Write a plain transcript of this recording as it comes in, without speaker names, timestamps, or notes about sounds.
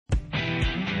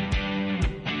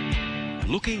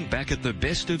Looking back at the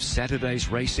best of Saturday's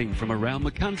racing from around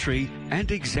the country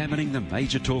and examining the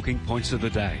major talking points of the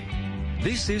day.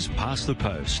 This is Past the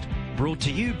Post, brought to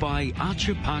you by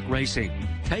Archer Park Racing,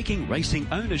 taking racing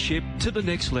ownership to the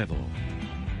next level.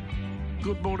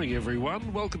 Good morning,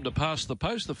 everyone. Welcome to Past the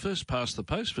Post, the first Past the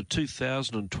Post for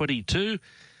 2022.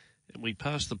 And we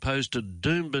passed the post to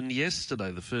Doomben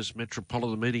yesterday, the first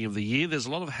metropolitan meeting of the year. There's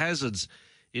a lot of hazards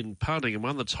in punting, and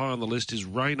one that's high on the list is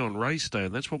rain on race day,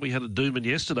 and that's what we had at Doomben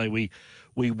yesterday.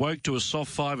 We woke to a soft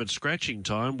 5 at scratching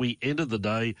time. We ended the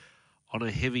day on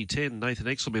a heavy 10. Nathan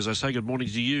Exelby, as I say good morning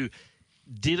to you,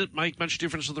 did it make much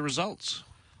difference to the results?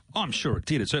 I'm sure it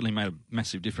did. It certainly made a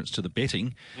massive difference to the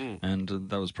betting, and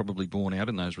that was probably borne out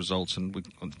in those results, and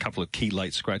a couple of key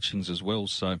late scratchings as well.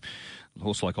 So a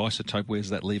horse like Isotope,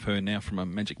 where's that leave her now from a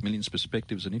Magic Millions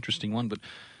perspective, is an interesting one. But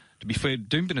to be fair,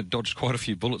 Doomben had dodged quite a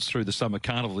few bullets through the summer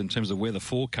carnival in terms of weather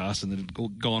forecast, and it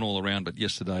had gone all around, but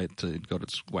yesterday it got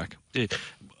its whack. Yeah.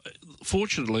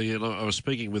 Fortunately, and I was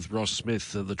speaking with Ross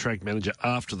Smith, the track manager,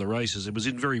 after the races, it was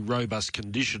in very robust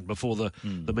condition before the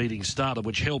meeting started,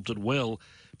 which helped it well,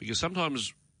 because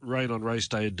sometimes rain on race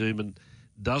day at Doomben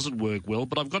doesn't work well.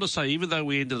 But I've got to say, even though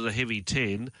we ended at a heavy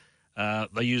 10,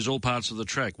 they used all parts of the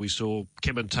track. We saw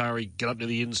Kementari get up to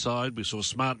the inside. We saw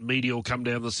Smart Meteor come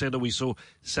down the centre. We saw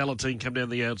Salatine come down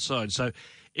the outside. So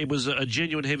it was a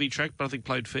genuine heavy track, but I think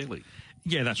played fairly.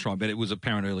 Yeah, that's right. But it was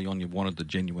apparent early on you wanted the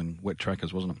genuine wet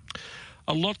trackers, wasn't it?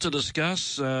 A lot to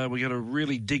discuss. We're going to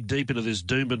really dig deep into this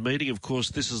Doomben meeting. Of course,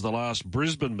 this is the last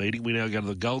Brisbane meeting. We now go to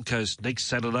the Gold Coast next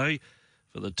Saturday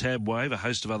for the Tab Wave, a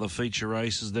host of other feature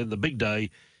races. Then the big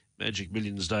day, Magic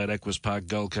Millions Day at Aquis Park,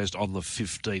 Gold Coast on the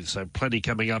 15th. So plenty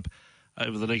coming up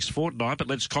over the next fortnight. But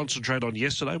let's concentrate on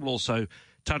yesterday. We'll also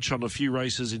touch on a few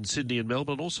races in Sydney and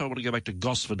Melbourne. And also I want to go back to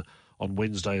Gosford on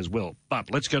Wednesday as well.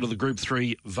 But let's go to the Group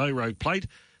 3 Vaux Plate.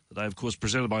 Today, of course,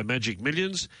 presented by Magic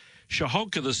Millions.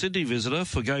 Shahonka, the Sydney visitor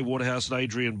for Gai Waterhouse and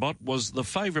Adrian Bott, was the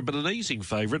favourite, but an easing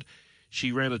favourite.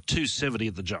 She ran at 270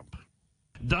 at the jump.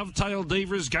 Dovetail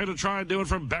Diva is going to try and do it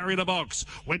from barrier to box.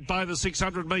 Went by the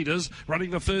 600 metres, running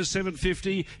the first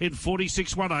 750 in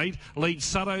 46.18. Leads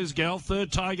Sutto's Gal,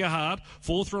 third Tiger Heart.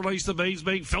 Fourth Release the Beans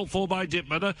being felt for by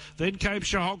Dipman. Then came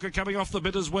Shahonka coming off the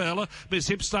bit as well. Miss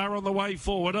Hipstar on the way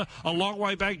forward. A long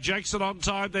way back, Jackson on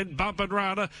time. Then Bump and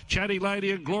Run. Chatty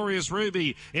Lady and Glorious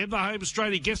Ruby. In the home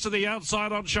straight, he gets to the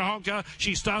outside on Shahonka.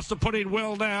 She starts to put in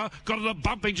well now. Got in a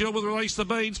bumping duel with Release the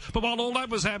Beans. But while all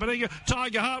that was happening,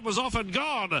 Tiger Heart was off and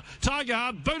gone. Tiger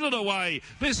Heart booted away.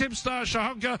 Miss Hipstar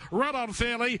Shahonka run on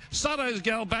fairly. Sutto's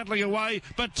Gal battling away,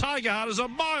 but Tiger Heart is a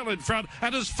mile in front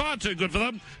and is far too good for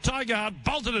them. Tiger Heart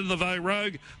bolted into the Vaux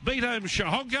Rogue, beat home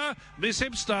Shahonka, Miss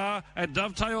Hipstar and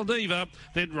Dovetail Diva.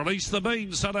 Then Release the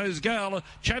Bean, Sutto's Gal,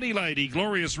 Chatty Lady,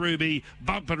 Glorious Ruby,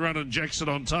 Bump and Run and Jackson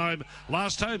on time.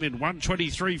 Last home in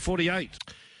 1:23.48.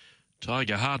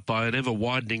 Tiger Heart by an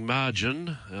ever-widening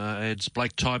margin adds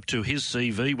black type to his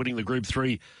CV, winning the Group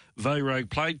 3 Vaux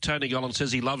Plate. Tony Gollan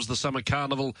says he loves the summer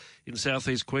carnival in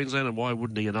southeast Queensland, and why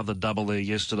wouldn't he? Another double there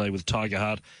yesterday with Tiger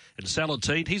Heart and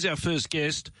Salatine. He's our first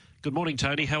guest. Good morning,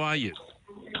 Tony. How are you?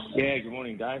 Yeah, good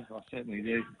morning, Dave. I certainly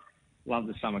do. Love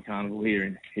the summer carnival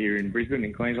here in Brisbane,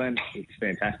 in Queensland. It's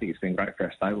fantastic. It's been great for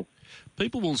our stable.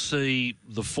 People will see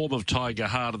the form of Tiger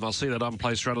Heart, and they'll see that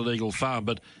unplaced run at Eagle Farm,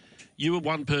 but you were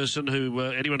one person who,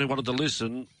 anyone who wanted to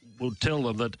listen, would tell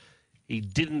them that he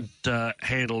didn't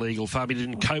handle Eagle Farm. He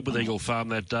didn't cope with Eagle Farm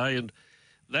that day. And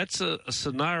that's a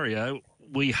scenario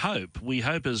we hope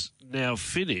is now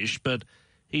finished. But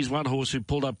he's one horse who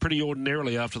pulled up pretty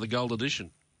ordinarily after the Gold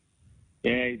Edition.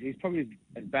 Yeah, he's probably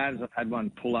as bad as I've had one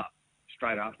pull up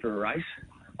straight after a race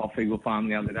off Eagle Farm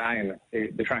the other day.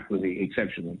 And the track was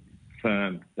exceptionally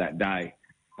firm that day.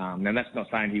 Now, that's not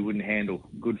saying he wouldn't handle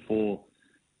good for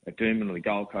at Doomben or the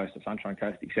Gold Coast or Sunshine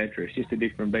Coast, etc. It's just a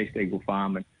different beast, Eagle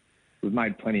Farm, and we've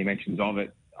made plenty of mentions of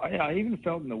it. I even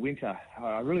felt in the winter,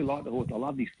 I really liked the horse. I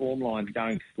loved his form lines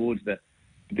going towards the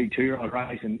big 2-year-old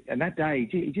race, and that day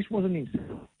he just wasn't in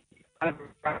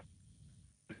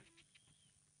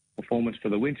performance for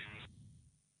the winter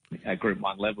at Group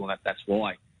 1 level, and that's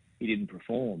why he didn't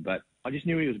perform. But I just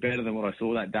knew he was better than what I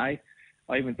saw that day.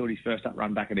 I even thought his first up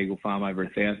run back at Eagle Farm over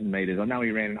 1,000 metres. I know he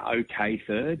ran an okay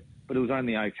third, but it was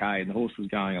only okay, and the horse was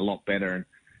going a lot better,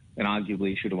 and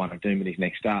arguably he should have won at Doomben his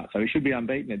next start. So he should be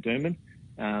unbeaten at Doomben.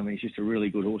 He's just a really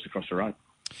good horse across the road.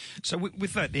 So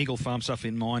with that Eagle Farm stuff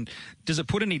in mind, does it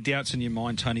put any doubts in your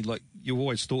mind, Tony? Like, you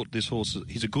always thought this horse,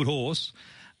 he's a good horse.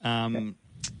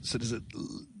 So does it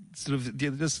sort of, do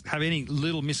you just have any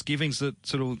little misgivings that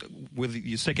sort of, whether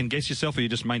you second guess yourself or you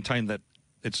just maintain that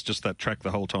it's just that track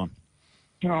the whole time?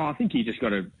 Oh, I think you just got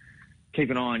to keep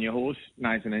an eye on your horse,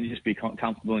 Nathan, and just be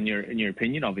comfortable in your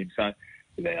opinion of him. So,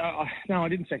 no, I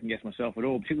didn't second guess myself at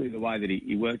all, particularly the way that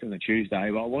he worked on the Tuesday.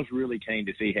 But I was really keen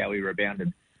to see how he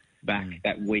rebounded back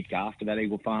that week after that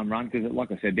Eagle Farm run, because,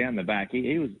 like I said, down the back,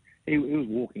 he was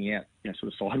walking out,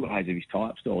 sort of sideways of his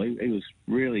type stall. He was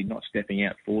really not stepping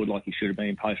out forward like he should have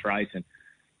been post race, and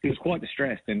he was quite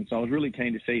distressed. And so I was really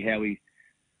keen to see how he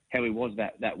was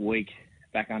that week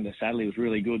back under saddle. He was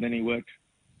really good. Then he worked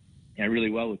really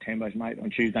well with Tembo's mate on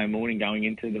Tuesday morning going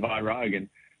into the Vi Rogue, and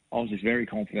I was just very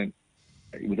confident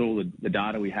with all the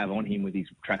data we have on him with his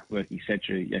track work,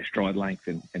 etc., stride length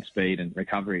and speed and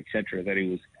recovery, etc., that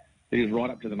he was right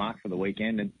up to the mark for the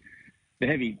weekend. And the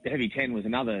heavy 10 was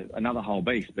another whole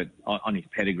beast, but on his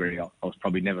pedigree, I was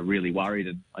probably never really worried,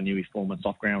 and I knew his form on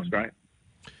soft ground was great.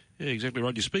 Yeah, exactly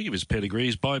right. You speak of his pedigree.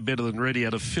 He's by Better Than Ready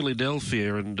out of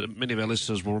Philadelphia, and many of our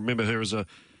listeners will remember her as a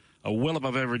well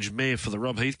above average mare for the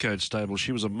Rob Heathcote stable.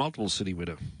 She was a multiple city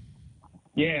winner.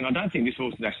 Yeah, and I don't think this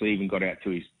horse has actually even got out to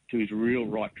his real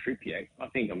right trip yet. I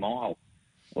think a mile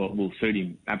will suit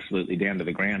him absolutely down to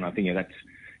the ground. I think that's,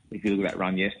 if you look at that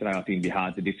run yesterday, I think it'd be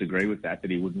hard to disagree with that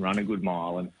he wouldn't run a good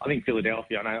mile. And I think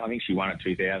Philadelphia, I think she won at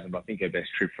 2,000, but I think her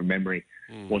best trip from memory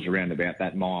was around about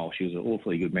that mile. She was an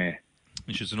awfully good mare.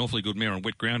 And she's an awfully good mare on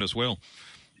wet ground as well.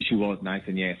 She was,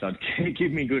 Nathan, yeah. So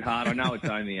give me good heart. I know it's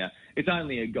only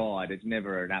a guide. It's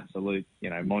never an absolute,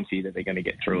 Monty that they're going to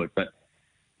get through it. But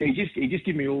he just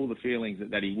gave me all the feelings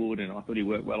that he would, and I thought he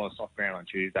worked well on soft ground on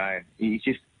Tuesday.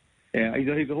 And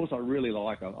he's a horse I really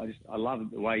like. I love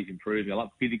the way he's improving. I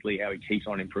love physically how he keeps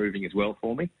on improving as well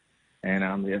for me.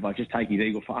 And if I just take his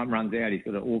Eagle Farm runs out, he's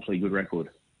got an awfully good record.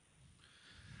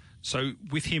 So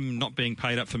with him not being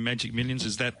paid up for Magic Millions,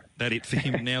 is that it for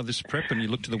him now, this prep, and you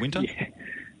look to the winter?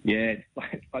 Yeah,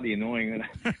 it's bloody annoying.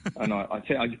 And I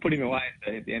said, I just put him away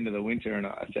at the end of the winter, and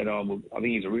I said, I think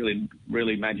he's a really,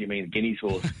 really Magic Millions Guineas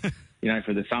horse,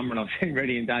 for the summer. And I was getting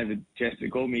ready, and David Chester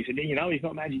called me. He said, he's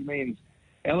not Magic Millions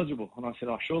eligible. And I said,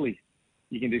 surely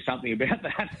you can do something about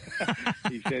that.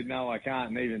 He said, no, I can't.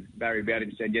 And even Barry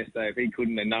Bowden said yesterday, if he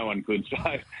couldn't, then no one could. So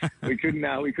we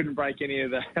couldn't break any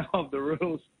of the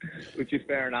rules, which is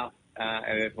fair enough.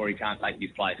 And therefore he can't take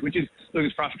his place, which is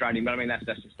frustrating. But I mean, that's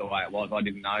just the way it was. I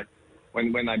didn't know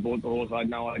when they bought the horse. I had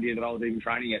no idea that I was even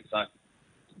training it. So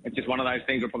it's just one of those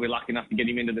things. We're probably lucky enough to get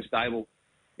him into the stable,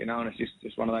 and it's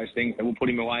just one of those things. So we'll put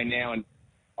him away now, and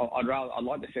I'd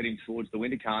like to set him towards the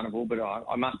Winter Carnival, but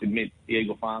I must admit the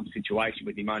Eagle Farm situation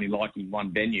with him only liking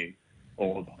one venue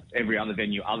or every other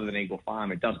venue other than Eagle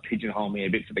Farm, it does pigeonhole me a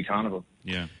bit for the Carnival.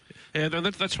 Yeah. And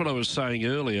that's what I was saying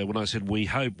earlier when I said we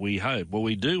hope. Well,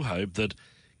 we do hope that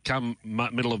come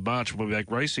middle of March we'll be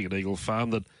back racing at Eagle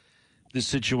Farm, that this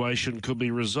situation could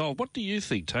be resolved. What do you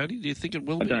think, Tony? Do you think it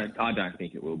will be? I don't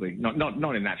think it will be.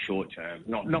 Not in that short term.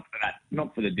 Not for that.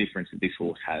 Not for the difference that this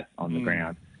horse has on the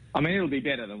ground. I mean, it'll be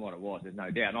better than what it was, there's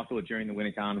no doubt. And I thought during the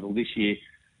Winter Carnival this year,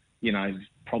 it's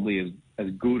probably as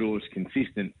good or as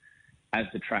consistent as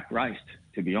the track raced,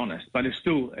 to be honest. But it's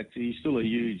still a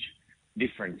huge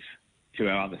difference to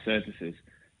our other surfaces.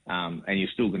 And you're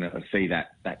still going to see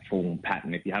that form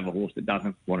pattern. If you have a horse that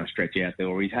doesn't want to stretch out there,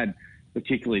 or he's had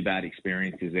particularly bad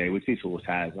experiences there, which this horse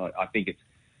has, I think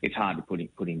it's hard to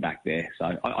put him back there.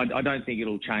 So I don't think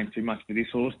it'll change too much for this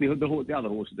horse. The other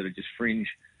horses that are just fringe,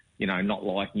 not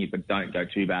liking it but don't go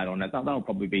too bad on it, they'll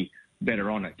probably be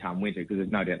better on it come winter, because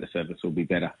there's no doubt the surface will be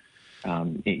better,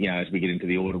 as we get into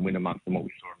the autumn, winter months than what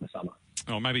we saw in the summer.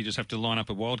 Oh, maybe you just have to line up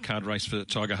a wildcard race for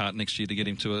Tiger Heart next year to get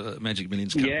him to a Magic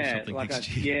Millions Cup or something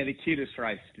next year. Yeah, the cutest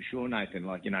race for sure, Nathan.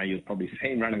 You'll probably see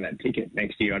him running that ticket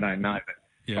next year, I don't know, but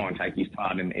try and take his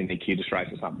part in the cutest race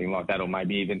or something like that, or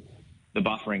maybe even the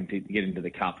buffering to get into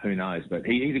the Cup, who knows. But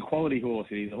he's a quality horse.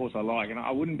 He's a horse I like, and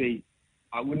I wouldn't be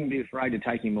afraid to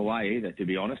take him away either, to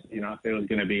be honest. If there was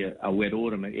going to be a wet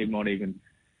autumn, it might even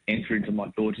enter into my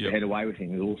thoughts to head away with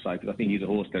him also, because I think he's a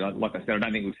horse that, like I said, I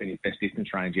don't think we've seen his best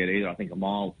distance range yet either. I think a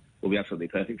mile will be absolutely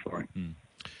perfect for him.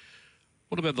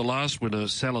 What about the last winner,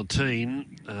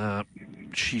 Salatine?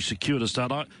 She secured a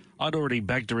start. I'd already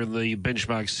backed her in the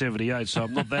benchmark 78, so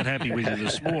I'm not that happy with her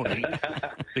this morning,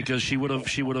 because she would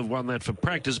have won that for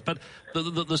practice. But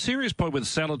the serious point with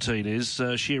Salatine is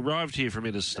she arrived here from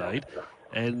interstate,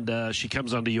 and she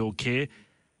comes under your care.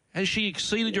 Has she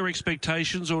exceeded your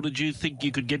expectations, or did you think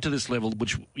you could get to this level,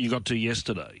 which you got to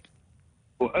yesterday?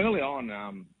 Well, early on,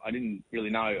 I didn't really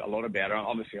know a lot about her.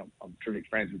 Obviously, I'm terrific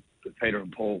friends with Peter and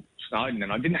Paul Snowden,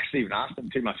 and I didn't actually even ask them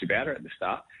too much about her at the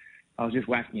start. I was just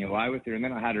whacking away with her, and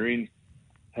then I had her in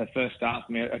her first start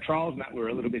for me. Her trials and that were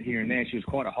a little bit here and there. She was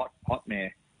quite a hot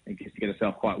mare, and just to get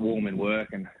herself quite warm in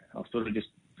work, and I was sort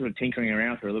of tinkering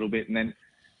around for a little bit, and then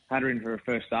had her in for her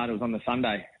first start. It was on the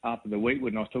Sunday after the Wheatwood,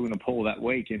 and I was talking to Paul that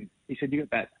week, and he said, "You got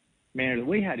that mare that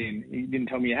we had in? You didn't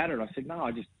tell me you had her." I said, "No,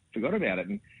 I just forgot about it."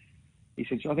 And he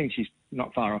said, "I think she's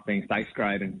not far off being stakes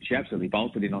grade," and she absolutely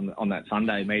bolted in on that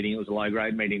Sunday meeting. It was a low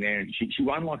grade meeting there, and she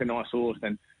won like a nice horse.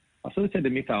 And I sort of said to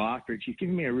Mytho after it, she's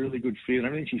giving me a really good feel, and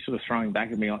everything she's sort of throwing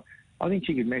back at me, I think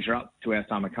she could measure up to our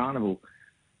Summer Carnival.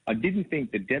 I didn't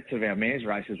think the depth of our mares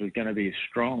races was going to be as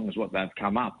strong as what they've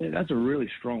come up. That's a really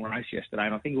strong race yesterday,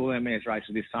 and I think all our mares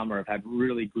races this summer have had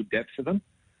really good depth to them.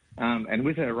 And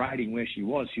with her rating where she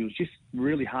was just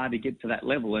really hard to get to that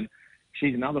level. And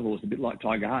she's another horse, a bit like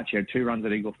Tiger Heart. She had 2 runs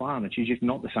at Eagle Farm, and she's just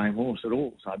not the same horse at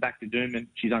all. So back to Doomben,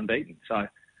 she's unbeaten. So,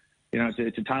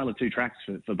 it's a tale of 2 tracks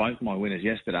for both my winners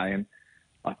yesterday. And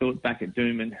I thought back at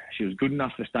Doomben, she was good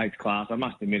enough for stakes class. I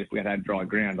must admit, if we had dry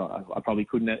ground, I probably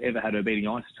couldn't have ever had her beating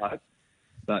Isotope.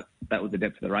 But that was the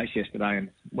depth of the race yesterday. And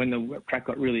when the track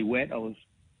got really wet,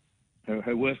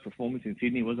 her worst performance in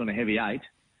Sydney was on a heavy 8.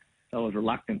 So I was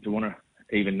reluctant to want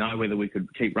to even know whether we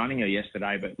could keep running her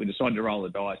yesterday. But we decided to roll the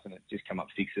dice, and it just came up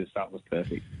 6s, so it was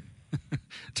perfect.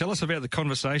 Tell us about the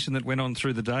conversation that went on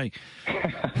through the day.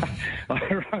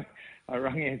 I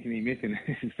rang Anthony Mithen,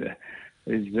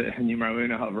 who's the numero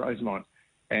uno of Rosemont,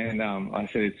 and I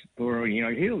said,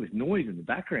 I hear all this noise in the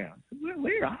background.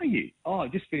 Where are you? Oh, I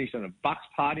just finished on a Bucks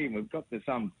party, and we've got to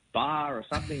some bar or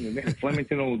something. We've been in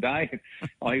Flemington all day.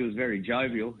 He was very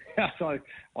jovial. So I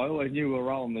always knew we were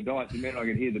rolling the dice, and then I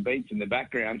could hear the beats in the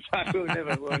background. So we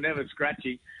were never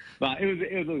scratchy. But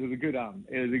it was a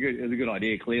good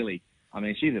idea. Clearly, I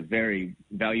mean, she's a very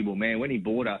valuable man. When he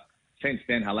bought her, since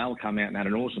then, Halal come out and had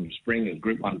an awesome spring as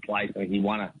Group 1 place. I think he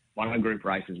won a group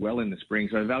race as well in the spring.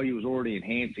 So her value was already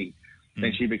enhancing.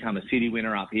 Then she became a city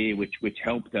winner up here, which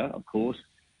helped her, of course.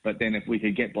 But then if we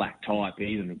could get black type,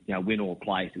 even win or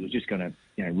place, it was just going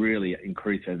to really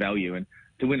increase her value. And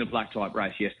to win a black type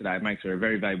race yesterday, it makes her a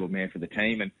very valuable mare for the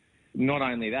team. And not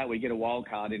only that, we get a wild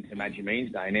card into Magic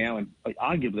Means Day now. And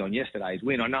arguably on yesterday's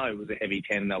win, I know it was a heavy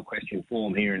 10 and they'll question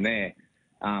form here and there.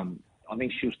 I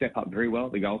think she'll step up very well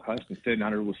at the Gold Coast, and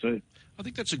 1300 will suit. I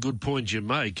think that's a good point you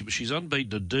make. She's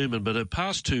unbeaten at Doomben, but her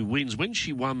past 2 wins, when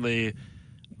she won there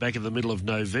back in the middle of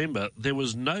November, there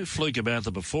was no fluke about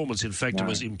the performance. In fact, It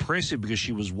was impressive because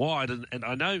she was wide. And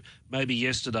I know maybe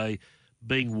yesterday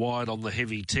being wide on the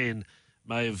heavy 10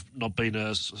 may have not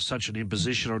been such an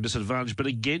imposition or a disadvantage, but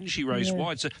again, she raced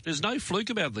wide. So there's no fluke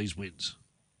about these wins.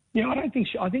 Yeah, I think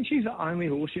she's the only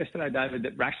horse yesterday, David,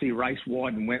 that actually raced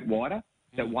wide and went wider.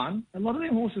 That won. A lot of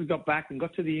them horses got back and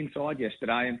got to the inside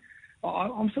yesterday, and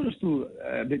I'm sort of still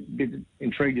a bit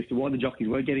intrigued as to why the jockeys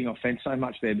were getting off fence so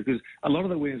much there, because a lot of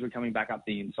the winners were coming back up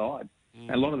the inside.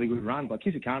 And a lot of the good runs, like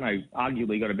Kisakano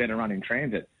arguably got a better run in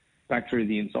transit back through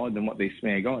the inside than what this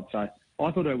mare got. So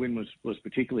I thought her win was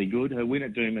particularly good. Her win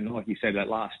at Doomben, like you said, that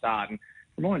last start. And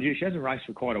remind you, she hasn't raced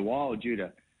for quite a while due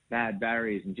to bad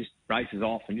barriers and just races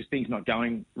off and just things not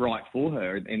going right for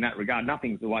her in that regard.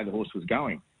 Nothing's the way the horse was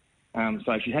going.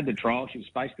 So she had the trial. She was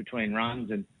spaced between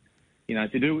runs, and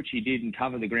to do what she did and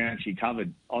cover the ground she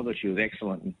covered, I thought she was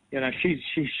excellent. And, she's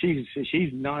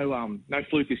no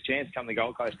flukish chance come the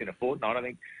Gold Coast in a fortnight. I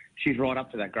think she's right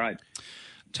up to that grade.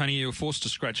 Tony, you were forced to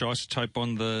scratch Isotope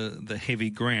on the heavy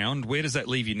ground. Where does that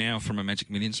leave you now from a Magic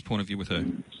Millions point of view with her?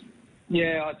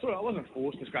 Yeah, I wasn't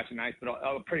forced to scratch an ace, but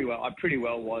I pretty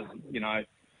well was.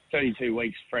 32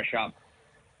 weeks fresh up,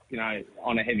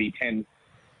 on a heavy 10.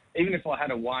 Even if I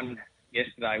had a 1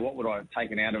 yesterday, what would I have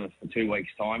taken out of it for 2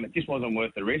 weeks' time? It just wasn't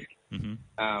worth the risk. Mm-hmm.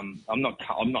 I'm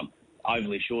not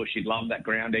overly sure she'd love that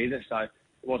ground either, so it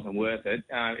wasn't worth it.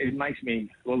 It makes me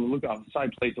look. I'm so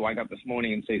pleased to wake up this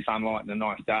morning and see sunlight and a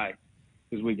nice day,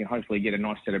 because we can hopefully get a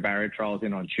nice set of barrier trials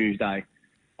in on Tuesday.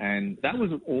 And that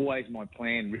was always my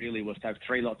plan. Really, was to have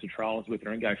 3 lots of trials with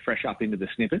her and go fresh up into the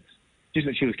snippets. Just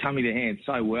that she was coming to hand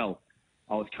so well,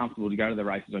 I was comfortable to go to the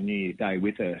races on New Year's Day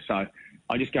with her. So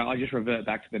I just revert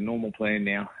back to the normal plan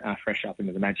now, fresh up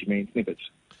into the Magic Millions snippets.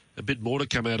 A bit more to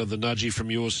come out of the Nudgie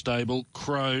from your stable.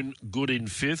 Crone, good in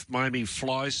 5th. Miami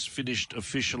Fleiss finished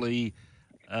officially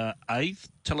 8th.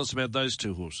 Tell us about those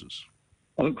 2 horses.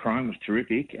 I thought Crone was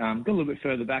terrific. Got a little bit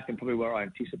further back than probably where I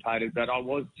anticipated, but I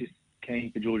was just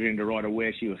keen for Georgina de Ruyter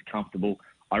where she was comfortable.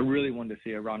 I really wanted to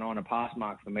see her run on. A pass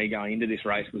mark for me going into this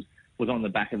race was on the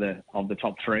back of the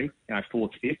top 3,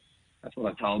 4th, 5th. That's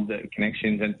what I told the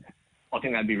connections, and I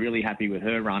think they'd be really happy with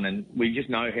her run. And we just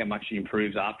know how much she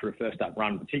improves after a first up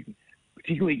run,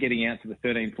 particularly getting out to the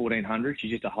 1400.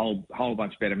 She's just a whole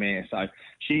bunch better mare. So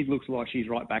she looks like she's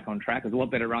right back on track. It's a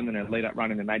lot better run than her lead up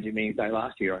run in the Magic Millions Day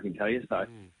last year, I can tell you. So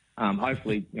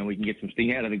hopefully we can get some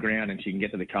sting out of the ground and she can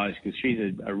get to the coast, because she's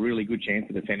a really good chance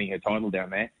of defending her title down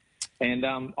there. And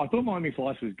I thought Miami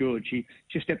Flies was good. She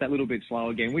just stepped that little bit slow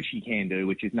again, which she can do,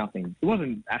 which is nothing. It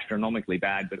wasn't astronomically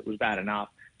bad, but it was bad enough.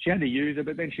 She had to use it,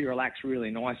 but then she relaxed really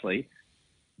nicely.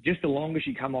 Just the longer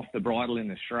she come off the bridle in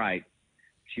the straight,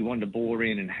 she wanted to bore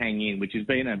in and hang in, which has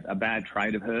been a bad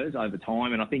trait of hers over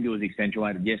time. And I think it was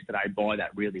accentuated yesterday by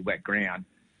that really wet ground.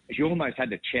 She almost had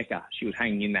to check her. She was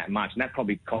hanging in that much, and that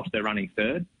probably cost her running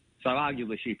third. So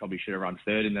arguably she probably should have run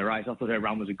third in the race. I thought her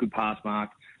run was a good pass mark.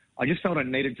 I just felt I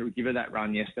needed to give her that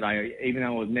run yesterday, even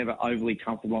though I was never overly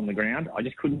comfortable on the ground. I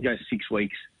just couldn't go 6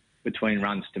 weeks between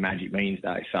runs to Magic Millions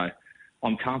Day. So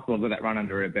I'm comfortable with that run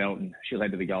under her belt, and she'll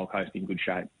head to the Gold Coast in good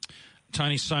shape.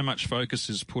 Tony, so much focus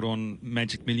is put on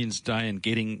Magic Millions Day and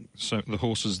getting the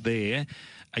horses there.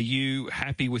 Are you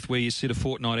happy with where you sit a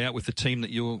fortnight out with the team that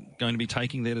you're going to be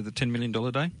taking there to the $10 million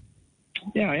day?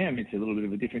 Yeah, I am. It's a little bit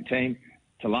of a different team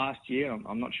to last year.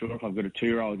 I'm not sure if I've got a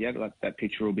 2-year-old yet. That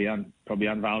picture will be probably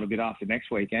unveiled a bit after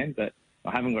next weekend, but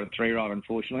I haven't got a 3-year-old,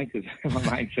 unfortunately, because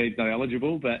my main seed's not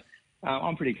eligible. But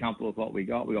I'm pretty comfortable with what we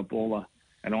got. We got Baller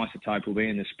and Isotope will be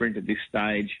in the sprint at this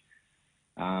stage.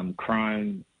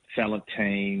 Chrome, Seller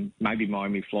Team, maybe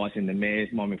Miami Flies in the mares.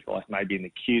 Miami Flies maybe in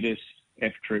the Cutest.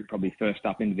 F Troop probably first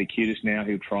up into the Cutest now.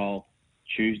 He'll trial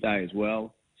Tuesday as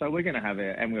well. So we're going to have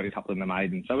and we've got a couple in the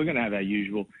maiden. So we're going to have our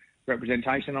usual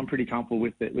representation. I'm pretty comfortable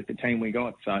with the team we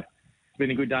got. So it's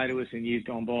been a good day to us in years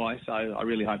gone by. So I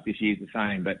really hope this year's the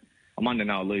same. But I'm under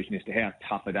no illusion as to how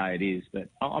tough a day it is. But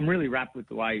I'm really wrapped with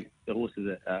the way the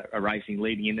horses are racing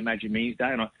leading into Magic Millions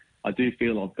Day. And I do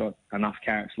feel I've got enough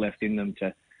carrots left in them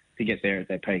to get there at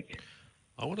their peak.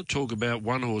 I want to talk about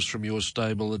one horse from your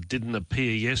stable that didn't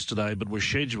appear yesterday but was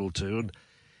scheduled to, and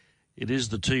it is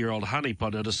the 2-year-old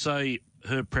Honeypot. Now, to say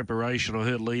her preparation or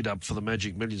her lead-up for the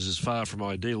Magic Millions is far from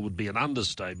ideal would be an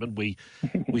understatement. We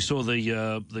saw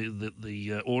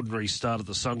the ordinary start at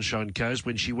the Sunshine Coast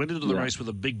when she went into the race with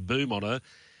a big boom on her,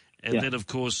 and then, of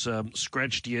course,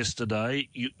 scratched yesterday.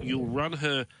 You'll run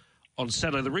her on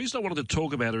Saturday. The reason I wanted to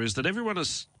talk about her is that everyone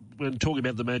is, when talking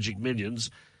about the Magic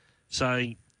Millions,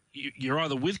 saying you're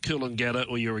either with Coolangatta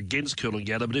or you're against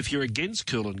Coolangatta, but if you're against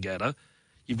Coolangatta,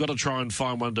 you've got to try and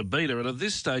find one to beat her. And at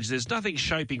this stage, there's nothing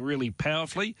shaping really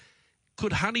powerfully.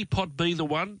 Could Honeypot be the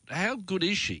one? How good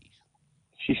is she?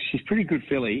 She's pretty good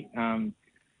filly. And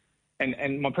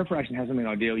my preparation hasn't been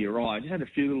ideal, you're right. I just had a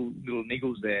few little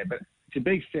niggles there. But to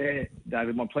be fair,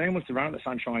 David, my plan was to run at the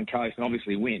Sunshine Coast and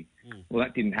obviously win. Well,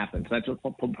 that didn't happen. So that's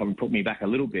what probably put me back a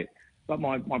little bit. But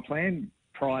my plan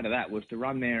prior to that was to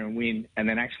run there and win and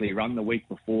then actually run the week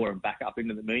before and back up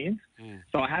into the millions.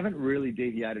 So I haven't really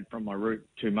deviated from my route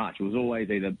too much. It was always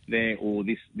either there or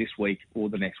this week or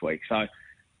the next week. So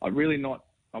I'm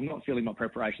not feeling my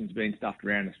preparation's been stuffed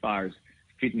around as far as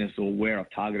fitness or where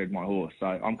I've targeted my horse. So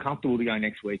I'm comfortable to go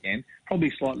next weekend,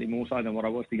 probably slightly more so than what I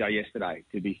was to go yesterday,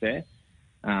 to be fair.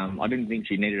 I didn't think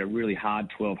she needed a really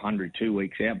hard 1,200 2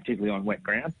 weeks out, particularly on wet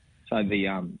ground. So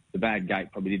the bad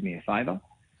gate probably did me a favour.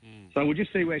 So we'll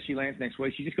just see where she lands next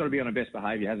week. She's just got to be on her best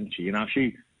behaviour, hasn't she? You know, if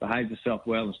she behaves herself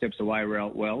well and steps away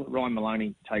well, Ryan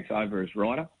Maloney takes over as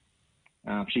rider.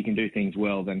 If she can do things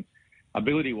well, then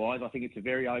ability-wise, I think it's a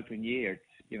very open year.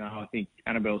 I think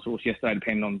Annabelle's horse yesterday,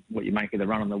 depending on what you make of the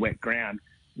run on the wet ground,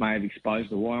 may have exposed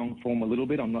the Wyong form a little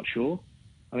bit. I'm not sure.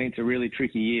 I think it's a really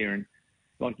tricky year. And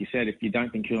like you said, if you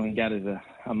don't think Coolangatta is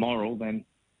a moral, then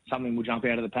something will jump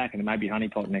out of the pack, and it may be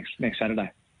Honeypot next Saturday.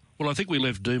 Well, I think we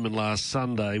left Dooman last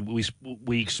Sunday.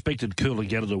 We expected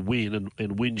Coolangatta to win,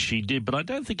 and win she did. But I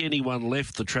don't think anyone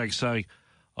left the track saying,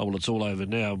 oh, well, it's all over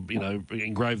now,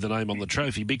 engrave the name on the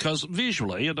trophy. Because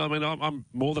visually, and I mean, I'm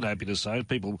more than happy to say it,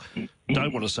 people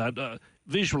don't want to say it,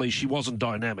 visually she wasn't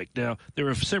dynamic. Now, there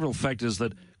are several factors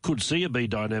that could see her be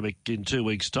dynamic in 2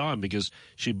 weeks' time because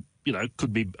she,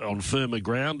 could be on firmer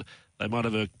ground. They might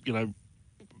have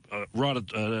right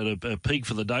at a peak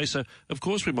for the day. So, of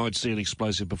course, we might see an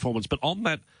explosive performance. But on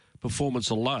that performance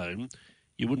alone,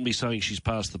 you wouldn't be saying she's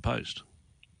past the post.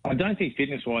 I don't think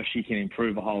fitness-wise she can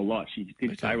improve a whole lot. She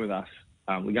did stay with us.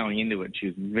 We're going into it. She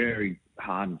was very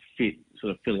hard and fit,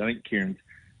 sort of filly. I think Kieran's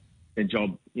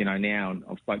job, now, and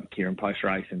I've spoken to Kieran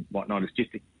post-race and whatnot, is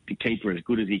just to keep her as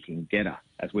good as he can get her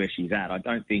as where she's at. I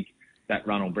don't think that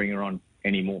run will bring her on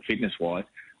any more fitness-wise.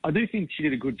 I do think she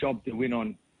did a good job to win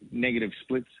on negative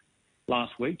splits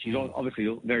last week. She's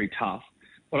obviously very tough,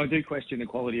 but I do question the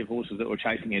quality of horses that were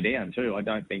chasing her down too. I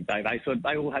don't think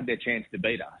they all had their chance to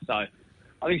beat her. So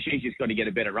I think she's just got to get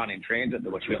a better run in transit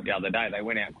than what she got the other day. They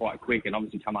went out quite quick and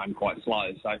obviously come home quite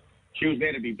slow. So she was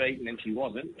there to be beaten and she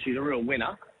wasn't. She's a real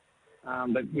winner.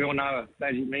 But we all know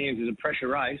Magic Millions is a pressure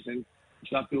race and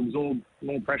she'll have to absorb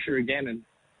more pressure again. And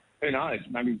who knows,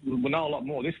 maybe we'll know a lot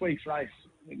more. This week's race,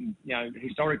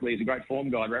 historically he's a great form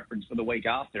guide reference for the week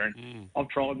after. And I've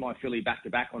trialled my filly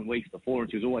back-to-back on weeks before,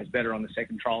 and she was always better on the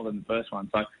second trial than the first one.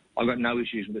 So I've got no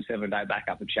issues with the 7-day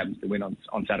backup if she happens to win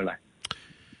on Saturday.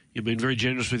 You've been very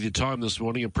generous with your time this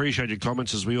morning. Appreciate your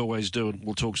comments, as we always do, and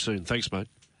we'll talk soon. Thanks, mate.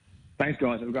 Thanks,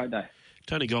 guys. Have a great day.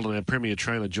 Tony Golden, our Premier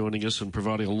Trainer, joining us and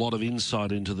providing a lot of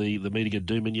insight into the meeting at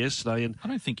Doomben yesterday. And I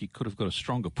don't think you could have got a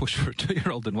stronger push for a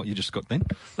 2-year-old than what you just got then.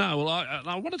 No, well,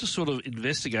 I wanted to sort of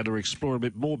investigate or explore a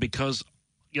bit more because,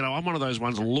 I'm one of those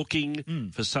ones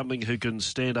looking for something who can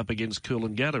stand up against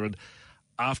Coolangatta. And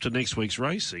after next week's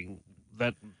racing,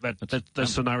 that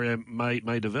scenario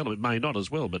may develop. It may not as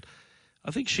well, but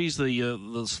I think she's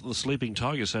the sleeping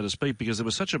tiger, so to speak, because there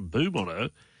was such a boom on her.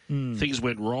 Things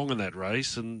went wrong in that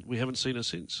race, and we haven't seen her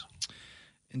since.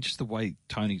 And just the way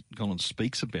Tony Gollan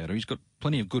speaks about her, he's got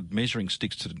plenty of good measuring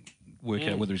sticks to work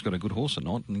out whether he's got a good horse or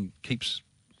not, and he keeps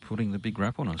putting the big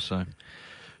rap on her. So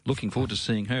looking forward to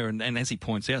seeing her. And as he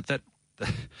points out,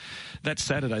 that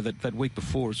Saturday, that week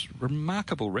before, is a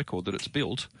remarkable record that it's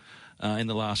built in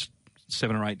the last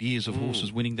 7 or 8 years of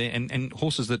horses winning there, and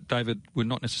horses that, David, were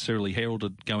not necessarily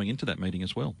heralded going into that meeting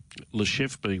as well. Le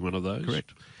Chef being one of those.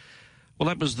 Correct. Well,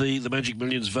 that was the Magic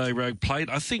Millions Vaux Rogue Plate.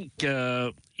 I think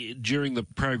during the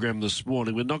program this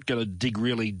morning, we're not going to dig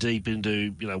really deep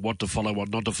into what to follow, what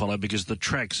not to follow, because the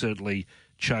track certainly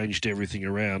changed everything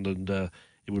around, and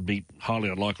it would be highly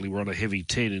unlikely we're on a heavy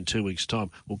 10 in 2 weeks'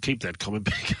 time. We'll keep that comment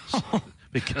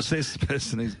because there's the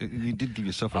person you did give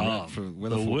yourself a rap for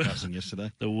weather forecasting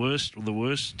yesterday. The worst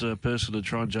person to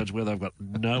try and judge weather. I've got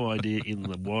no idea in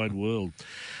the wide world.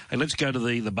 And let's go to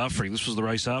the buffering. This was the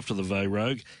race after the Vaux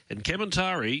Rogue, and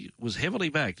Kementari was heavily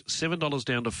backed, $7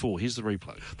 down to $4. Here's the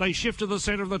replay. They shift to the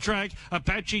centre of the track.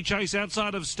 Apache chase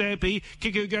outside of Stampy.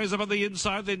 Kiku goes up on the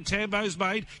inside, then Tambo's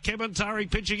made. Kementari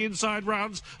pitching inside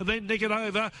runs, and then nick it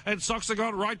over, and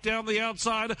Soxagon right down the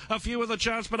outside. A few with a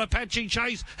chance, but Apache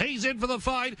chase. He's in for the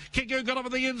fight. Kiku got up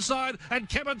on the inside, and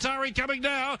Kementari coming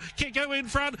now. Kiku in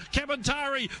front.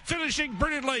 Kementari finishing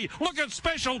brilliantly. Look at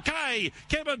Special K.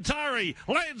 Kementari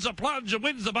lands a plunge and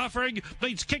wins the buffering.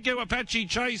 Beats Kiku, Apache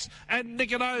chase, and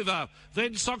nick it over.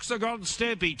 Then Soxagon,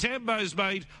 Stampy, Tambo's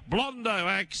made, Blondo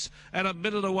Axe, and a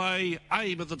minute away.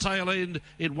 Aim at the tail end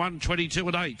in 1:22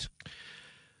 and 8.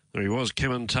 There he was,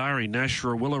 Kementari, Nash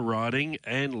Rawilla riding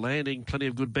and landing plenty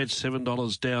of good bets,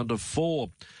 $7 down to $4.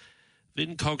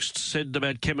 Vin Cox said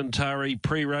about Kementari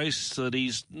pre-race that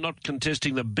he's not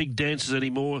contesting the big dances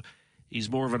anymore. He's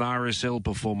more of an RSL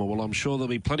performer. Well, I'm sure there'll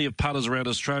be plenty of punters around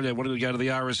Australia wanting to go to the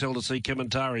RSL to see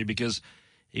Kementari because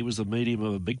he was the medium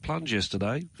of a big plunge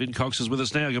yesterday. Vin Cox is with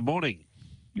us now. Good morning.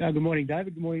 Good morning,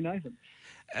 David. Good morning, Nathan.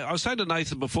 I was saying to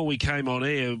Nathan before we came on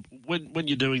air, when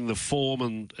you're doing the form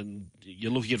and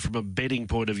you're looking at it from a betting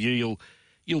point of view,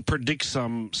 you'll predict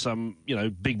some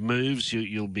big moves.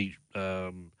 You'll be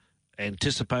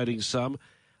anticipating some.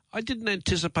 I didn't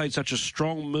anticipate such a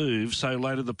strong move so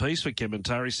late in the piece for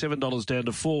Kementari, $7 down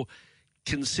to $4,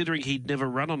 considering he'd never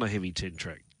run on a heavy 10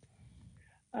 track.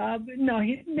 No,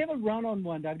 he'd never run on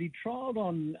one, David. He trialled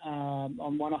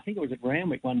on one, I think it was at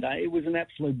Randwick one day. It was an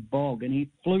absolute bog, and he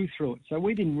flew through it. So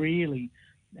we didn't really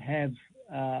have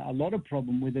a lot of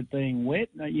problem with it being wet.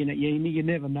 You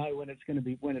never know when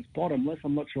it's bottomless.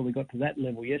 I'm not sure we got to that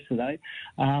level yesterday,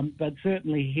 but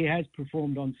certainly he has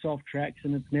performed on soft tracks,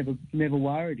 and it's never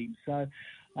worried him. So.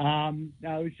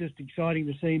 No, it's just exciting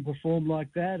to see him perform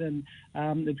like that, and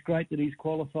it's great that he's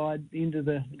qualified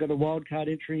got a wild card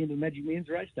entry into the Magic Millions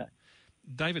race day.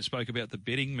 David spoke about the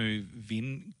betting move,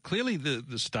 Vin. Clearly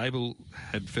the stable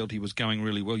had felt he was going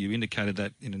really well. You indicated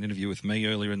that in an interview with me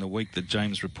earlier in the week that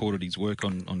James reported his work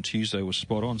on Tuesday was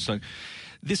spot on. So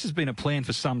this has been a plan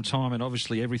for some time, and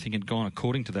obviously everything had gone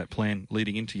according to that plan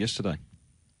leading into yesterday.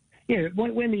 Yeah,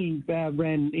 when he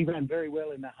ran very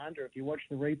well in the Hunter. If you watch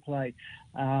the replay,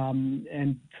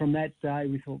 and from that day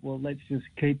we thought, well, let's just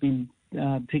keep him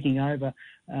ticking over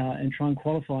and try and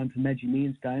qualify him for Magic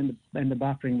Millions Day, and the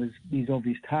buffering was his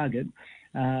obvious target.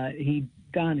 He'd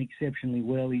done exceptionally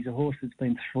well. He's a horse that's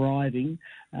been thriving,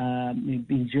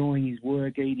 enjoying his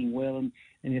work, eating well, and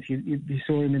if you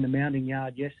saw him in the mounting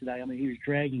yard yesterday, I mean, he was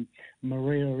dragging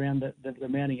Maria around the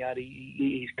mounting yard.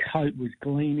 His coat was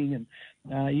gleaming, and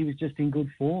he was just in good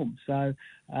form. So,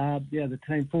 the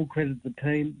team, full credit to the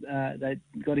team. They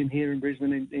got him here in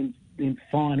Brisbane in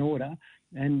fine order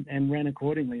and ran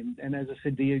accordingly. And as I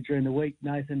said to you during the week,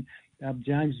 Nathan,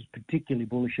 James was particularly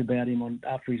bullish about him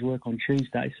after his work on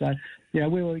Tuesday. So,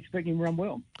 we were expecting him to run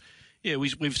well. Yeah,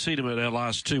 we've seen him at our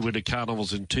last two Winter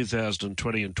Carnivals in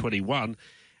 2020 and 21,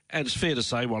 and it's fair to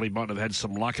say, while he might have had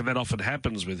some luck, and that often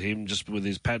happens with him, just with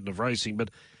his pattern of racing, but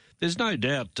there's no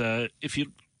doubt, if you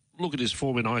look at his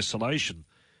form in isolation,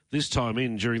 this time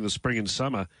in during the spring and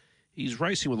summer, he's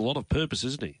racing with a lot of purpose,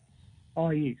 isn't he? Oh,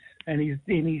 he is. And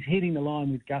he's hitting the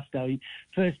line with gusto. He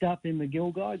first up in the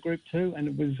Gilgai, Group 2, and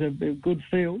it was a good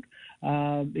field.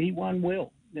 He won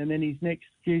well. And then his next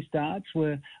few starts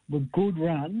were good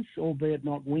runs, albeit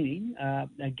not winning.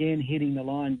 Again, hitting the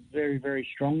line very, very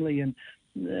strongly, and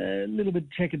a little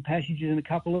bit checkered passages in a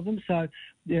couple of them. So,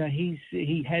 yeah,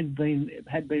 he had been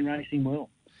racing well.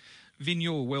 Vin,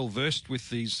 you're well versed with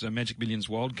these Magic Millions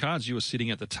wildcards. You were sitting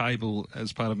at the table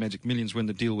as part of Magic Millions when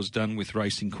the deal was done with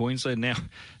Racing Queensland. Now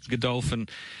it's Godolphin.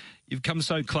 You've come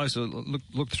so close.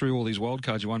 Look through all these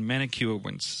wildcards. You won Manicure,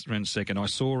 ran second,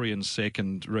 Isaurian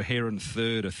second, Raheran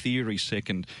third, A Theory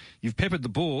second. You've peppered the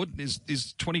board. Is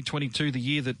 2022 the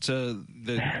year that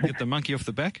get the monkey off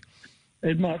the back?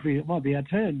 It might be our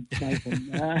turn,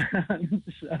 Nathan.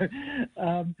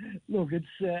 Look,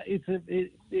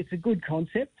 it's a good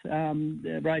concept.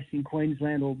 Racing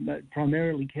Queensland, or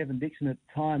primarily Kevin Dixon at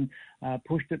the time,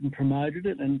 pushed it and promoted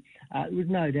it, and there was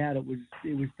no doubt it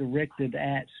was directed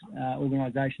at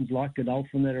organisations like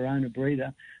Godolphin that are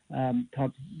owner-breeder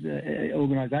type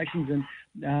organisations,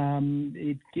 and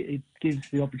it gives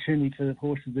the opportunity for the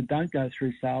horses that don't go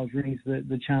through sales rings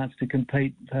the chance to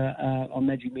compete on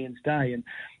Magic Millions Day.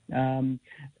 And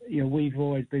we've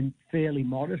always been fairly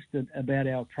modest about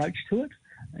our approach to it,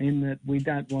 in that we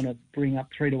don't want to bring up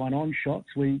 3-1 on shots.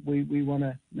 We want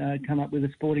to come up with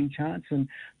a sporting chance and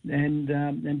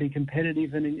be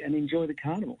competitive and enjoy the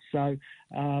carnival. So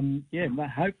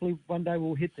hopefully one day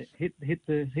we'll hit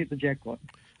the jackpot.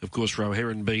 Of course,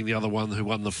 Roheran being the other one who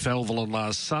won the Falvelon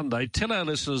last Sunday. Tell our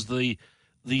listeners the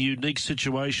unique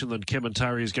situation that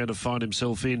Kementari is going to find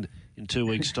himself in 2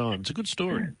 weeks' time. It's a good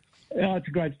story. Oh, it's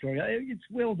a great story. It's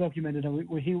well documented.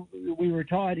 We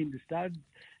retired him to stud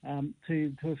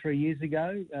 2 or 3 years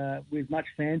ago with much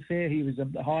fanfare. He was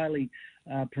a highly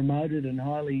promoted and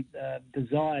highly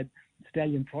desired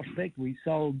stallion prospect. We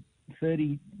sold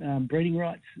 30 breeding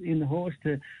rights in the horse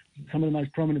to some of the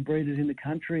most prominent breeders in the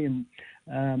country, and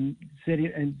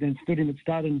then stood him at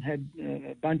stud and had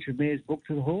a bunch of mares booked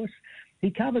to the horse.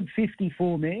 He covered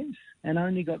 54 mares and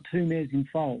only got 2 mares in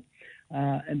foal.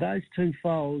 And those 2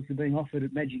 foals are being offered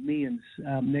at Magic Millions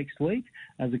next week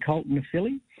as a colt and a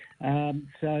filly.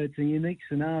 So it's a unique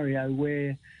scenario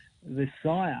where the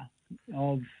sire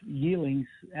of yearlings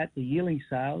at the yearling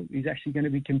sale is actually going to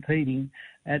be competing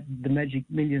at the Magic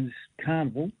Millions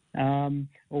Carnival,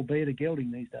 albeit a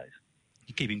gelding these days.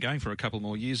 You keep him going for a couple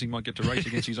more years, he might get to race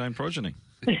against his own progeny.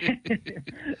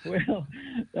 Well,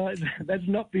 that's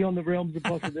not beyond the realms of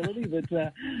possibility, but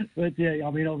yeah,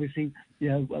 I mean, obviously,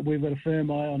 we've got a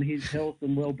firm eye on his health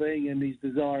and well-being and his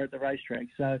desire at the racetrack.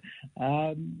 So,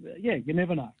 you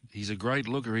never know. He's a great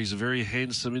looker. He's a very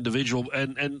handsome individual,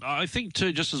 and I think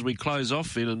too, just as we close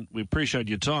off, and we appreciate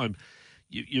your time,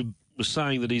 you were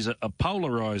saying that he's a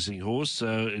polarising horse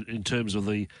in terms of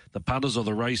the punters or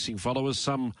the racing followers.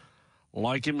 Some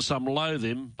like him, some loathe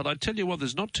him. But I tell you what,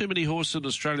 there's not too many horses in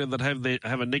Australia that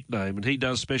have a nickname, and he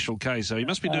does Special K, so he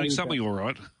must be doing something all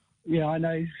right. Yeah, I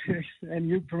know, and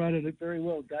you promoted it very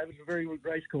well, Dave. It was a very good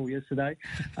race call yesterday.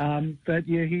 But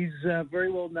yeah, he's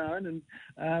very well known,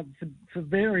 and for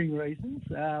varying reasons,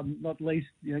 not least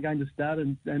going to stud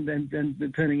and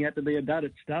turning out to be a dud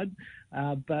at stud.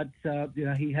 But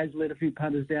he has let a few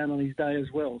punters down on his day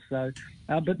as well. So,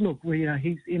 but look,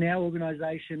 he's in our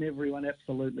organisation. Everyone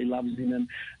absolutely loves him,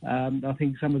 and I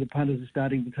think some of the punters are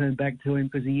starting to turn back to him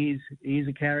because he is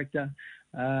a character.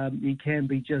 He can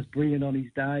be just brilliant on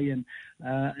his day, and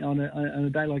on a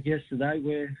day like yesterday,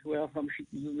 where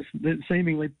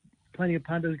seemingly plenty of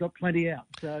punters got plenty out.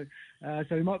 So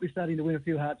he might be starting to win a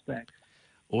few hearts back.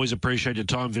 Always appreciate your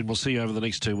time, Vin. We'll see you over the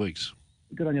next 2 weeks.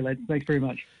 Good on you, lad. Thanks very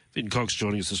much. Vin Cox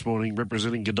joining us this morning,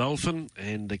 representing Godolphin,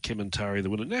 and Kementari, the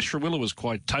winner. Nash Rawiller was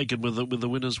quite taken with the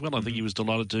win as well. I think he was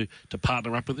delighted to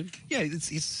partner up with him. Yeah,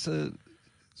 it's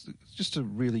just a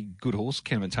really good horse,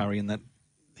 Kementari, in that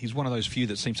he's one of those few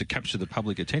that seems to capture the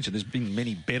public attention. There's been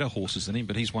many better horses than him,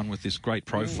 but he's one with this great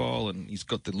profile, and he's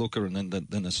got the looker and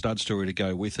then the stud story to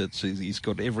go with it. So he's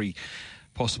got every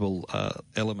possible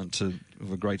element of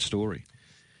a great story.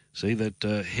 See, that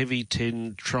heavy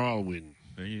 10 trial win.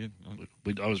 Yeah.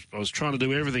 I was trying to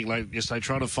do everything late yesterday,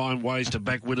 trying to find ways to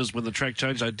back winners when the track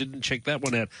changed. I didn't check that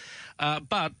one out.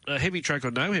 But heavy track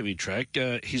or no heavy track,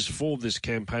 his form this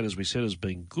campaign, as we said, has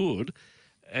been good.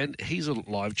 And he's a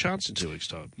live chance in 2 weeks'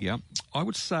 time. Yeah. I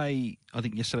would say, I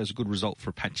think yesterday was a good result for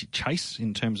Apache Chase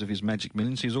in terms of his Magic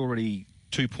Millions. He's already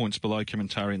 2 points below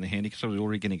Kementari in the handicap, so he's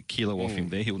already getting a kilo off him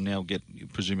there. He'll now get,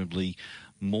 presumably,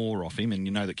 more off him, and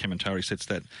you know that Kementari sets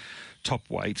that top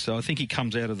weight. So I think he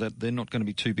comes out of that. They're not going to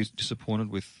be too disappointed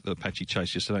with the Apache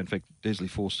Chase yesterday. In fact, Desley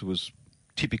Forster was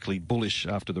typically bullish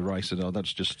after the race. And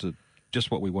that's just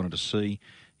what we wanted to see.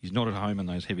 He's not at home in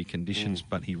those heavy conditions,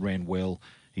 but he ran well.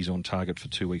 He's on target for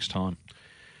 2 weeks' time.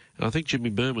 And I think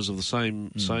Jimmy Byrne was of the same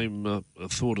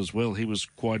thought as well. He was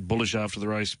quite bullish after the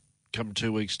race come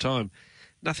 2 weeks' time.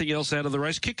 Nothing else out of the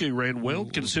race. Kiku ran well,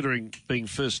 considering being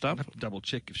first up. I'd have to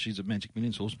double-check if she's a Magic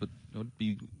Millions horse, but I'd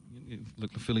be...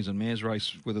 Look, the fillies and mares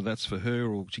race, whether that's for her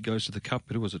or she goes to the Cup,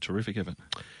 but it was a terrific effort.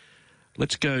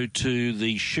 Let's go to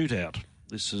the shootout.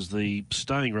 This is the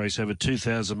staying race over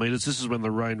 2,000 metres. This is when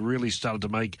the rain really started to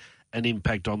make an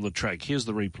impact on the track. Here's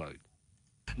the replay.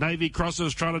 Navy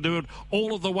Crossers trying to do it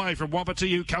all of the way from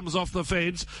Wapiti, who comes off the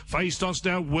fence. Faistos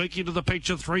now working to the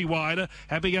picture, 3 wide.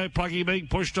 Happy Go Plucky being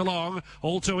pushed along.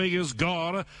 All Too Eager's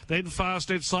gone. Then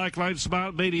Fast Ed Cyclone,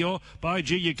 Smart Meteor. By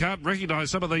G, you can't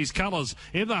recognise some of these colours.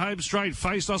 In the home straight,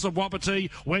 Faistos of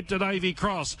Wapiti went to Navy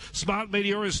Cross. Smart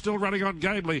Meteor is still running on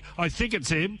gamely. I think it's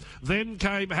him. Then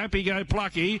came Happy Go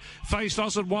Plucky.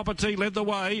 Faistos and Wapiti led the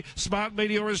way. Smart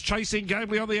Meteor is chasing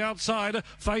gamely on the outside.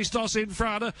 Faistos in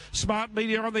front. Smart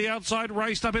Meteor on the outside,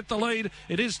 raced up at the lead.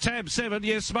 It is Tab 7.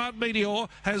 Yes, Smart Meteor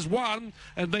has won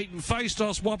and beaten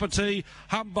Faistos, Wapiti,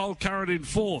 Humboldt Current in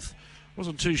 4th.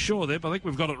 Wasn't too sure there, but I think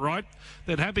we've got it right.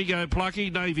 Then Happy Go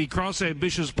Plucky, Navy Cross,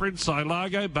 Ambitious Prince,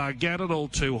 Ilago, Bargannon, All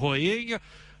Too Hoying.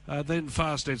 Then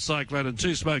Fast Ed Cyclone and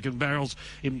 2 Smoking Barrels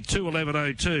in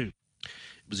 2:11.02. It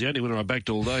was the only winner I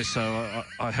backed all day, so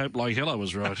I hope Like Hello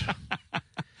was right.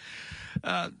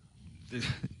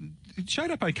 It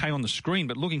showed up okay on the screen,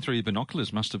 but looking through your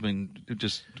binoculars must have been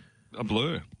just a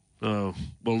blur. Oh,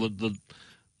 well, the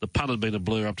punt had been a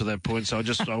blur up to that point, so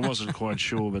I wasn't quite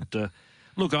sure. But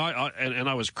look,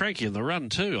 I was cranky in the run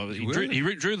too. He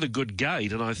drew the good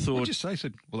gate, and I thought... What'd you say?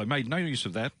 Said, well, they made no use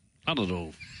of that. Not at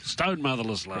all. Stone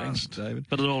motherless last. Thanks, David.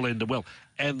 But it all ended well.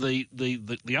 And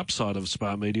the upside of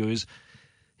Smart Meteor is...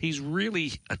 He's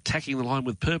really attacking the line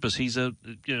with purpose. He's a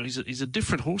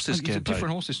different horse this campaign. He's a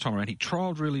different horse this time around. He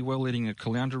trialled really well leading a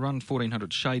Caloundra run,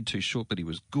 1400 shade too short, but he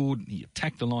was good. He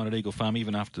attacked the line at Eagle Farm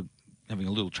even after having a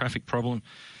little traffic problem.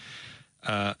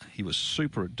 He was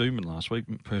super at Doomben last week.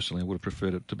 Personally, I would have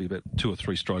preferred it to be about 2 or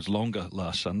 3 strides longer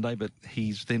last Sunday, but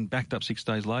he's then backed up 6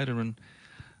 days later, and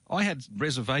I had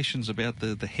reservations about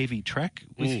the heavy track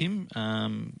with him,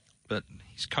 but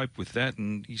he's coped with that,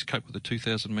 and he's coped with the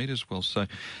 2,000 metres well. So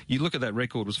you look at that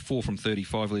record, was 4 from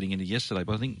 35 leading into yesterday,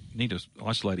 but I think you need to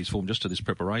isolate his form just to this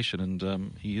preparation,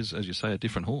 and he is, as you say, a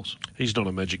different horse. He's not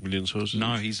a Magic Millions horse, is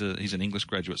No, he? he's an English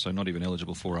graduate, so not even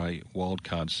eligible for a wild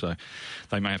card. So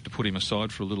they may have to put him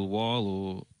aside for a little while,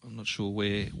 or I'm not sure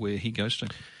where he goes to.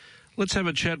 Let's have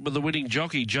a chat with the winning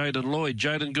jockey, Jayden Lloyd.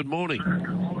 Jayden, good morning.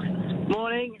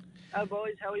 Morning. Hello,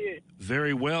 boys. How are you?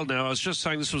 Very well. Now, I was just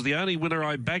saying this was the only winner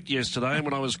I backed yesterday, and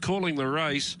when I was calling the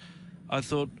race, I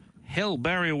thought, hell,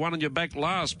 Barrier won and you're back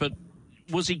last, but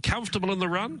was he comfortable in the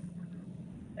run?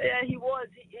 Yeah, he was.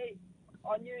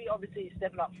 I knew obviously he's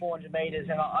stepping up 400 metres,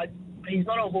 and he's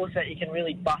not a horse that you can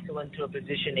really bustle into a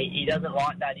position. He doesn't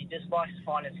like that. He just likes to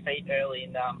find his feet early,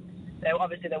 and they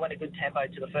went a good tempo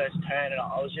to the first turn, and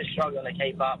I was just struggling to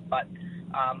keep up, but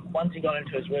once he got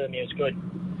into his rhythm, he was good.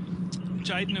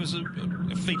 Jayden, it was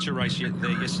a feature race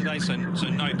there yesterday, so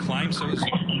no claim. So it was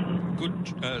a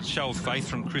good show of faith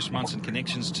from Chris Munson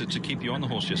Connections to keep you on the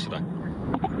horse yesterday.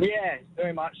 Yeah,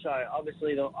 very much so.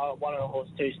 Obviously, one of the horse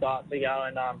 2 starts ago,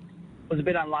 and was a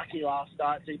bit unlucky last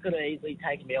start, so he could have easily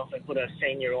taken me off and put a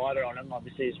senior rider on him.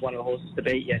 Obviously, he's one of the horses to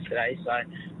beat yesterday, so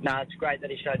it's great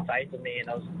that he showed faith in me, and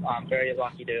I was very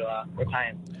lucky to repay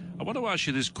him. I want to ask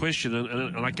you this question,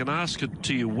 and I can ask it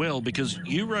to you well, because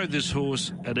you rode this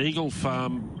horse at Eagle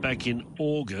Farm back in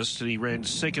August, and he ran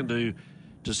second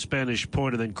to Spanish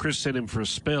Point, and then Chris sent him for a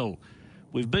spell.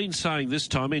 We've been saying this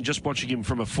time, and just watching him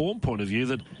from a form point of view,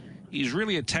 that he's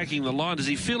really attacking the line. Does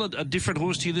he feel a different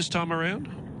horse to you this time around?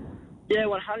 Yeah,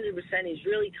 100%. He's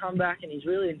really come back, and he's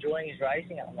really enjoying his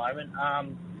racing at the moment.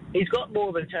 He's got more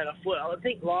of a turn of foot. I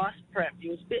think last prep he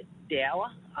was a bit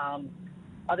dour.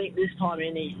 I think this time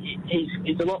in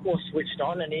he's a lot more switched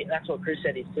on, and that's what Chris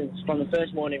said. From the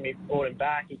first morning we brought him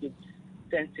back, he could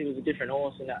sense he was a different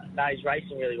horse, and now he's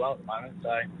racing really well at the moment.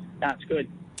 So that's good.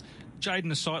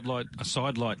 Jayden, a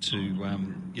sidelight to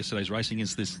yesterday's racing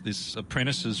is this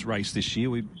apprentices race this year.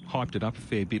 We hyped it up a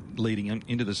fair bit leading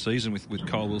into the season with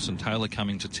Kyle Wilson-Taylor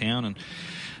coming to town, and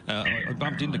I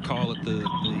bumped into Kyle at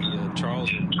the trials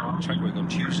and track work on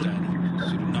Tuesday, and he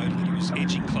sort of noted that he was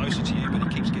edging closer to you, but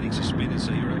he keeps getting suspended,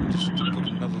 so you're able to put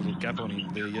another little gap on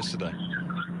him there yesterday.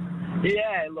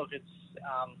 Yeah, look, it's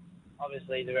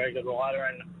obviously he's a very good rider,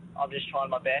 and I'm just trying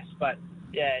my best. But,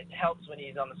 yeah, it helps when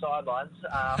he's on the sidelines.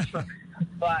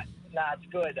 But, no,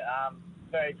 it's good.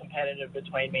 Very competitive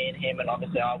between me and him, and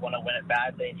obviously I want to win it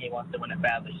badly and he wants to win it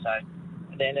badly. So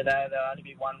at the end of the day, there'll only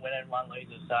be one winner and one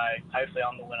loser. So hopefully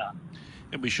I'm the winner.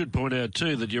 And we should point out,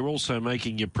 too, that you're also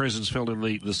making your presence felt in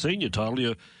the senior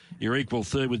title. You're equal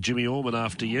third with Jimmy Orman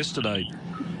after yesterday.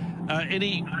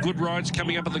 Any good rides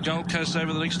coming up at the Gold Coast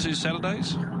over the next 2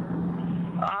 Saturdays?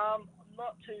 I'm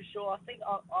not too sure. I think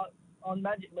on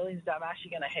Magic Millions Day, I'm actually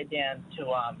going to head down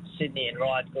to Sydney and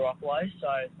ride Garoppolo, so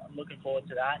I'm looking forward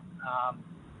to that.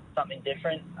 Something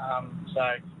different. So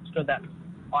it's good that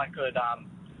I could,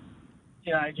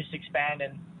 just expand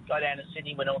and go down to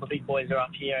Sydney when all the big boys are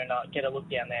up here and get a look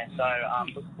down there. So I'm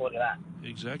looking forward to that.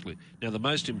 Exactly. Now, the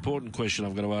most important question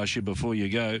I've got to ask you before you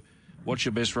go, what's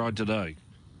your best ride today?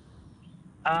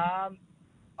 I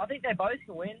think they both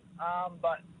can win,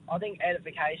 but I think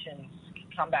Edification's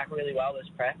come back really well this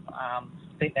prep. I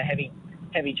think the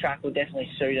heavy track will definitely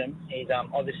suit him. He's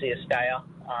obviously a stayer,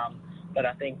 but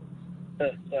I think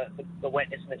the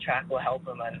wetness in the track will help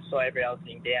him and slow every other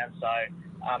thing down. So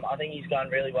I think he's going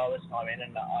really well this time in,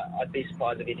 and I'd be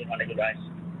surprised if he didn't run a good race.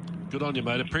 Good on you,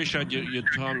 mate. Appreciate your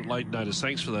time at late notice.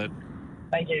 Thanks for that.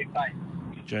 Thank you. Bye.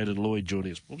 Jaden Lloyd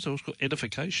joining us. What was it called?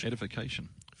 Edification.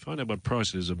 Find out what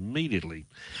price it is immediately.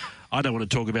 I don't want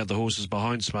to talk about the horses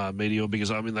behind Smart Meteor because,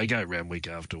 they go around week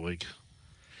after week.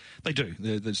 They do.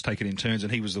 They're just taken in turns,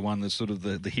 and he was the one that's sort of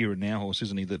the here and now horse,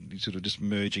 isn't he, that he's sort of just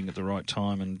merging at the right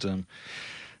time, and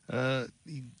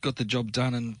he got the job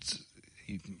done, and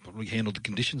he probably handled the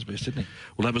conditions best, didn't he?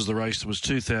 Well, that was the race. It was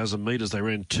 2,000 metres. They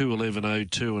ran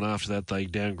 2:11.02, and after that they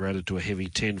downgraded to a heavy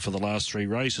 10 for the last 3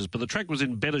 races. But the track was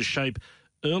in better shape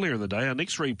earlier in the day. Our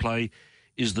next replay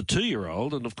is the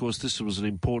 2-year-old, and of course this was an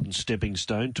important stepping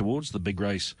stone towards the big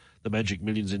race, the Magic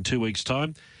Millions, in 2 weeks'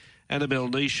 time. Annabelle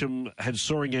Neesham had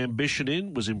Soaring Ambition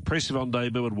in, was impressive on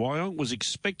debut at Wyong, was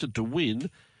expected to win.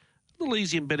 A little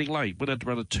easy in betting late, went out to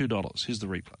run at $2. Here's the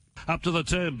replay. Up to the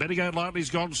turn. Bendigo Lightly's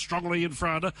gone strongly in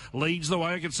front. Leads the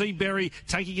way. I can see Berry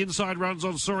taking inside runs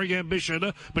on Soaring Ambition.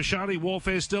 Bashani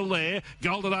Warfare still there.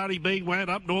 Golden Artie being wound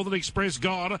up. Northern Express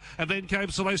gone. And then came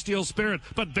Celestial Spirit.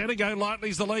 But Bendigo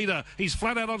Lightly's the leader. He's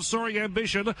flat out on Soaring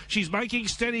Ambition. She's making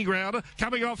steady ground.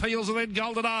 Coming off heels and then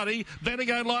Golden Artie.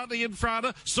 Bendigo Lightly in front.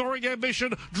 Soaring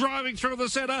Ambition driving through the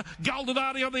centre. Golden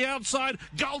Artie on the outside.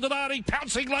 Golden Artie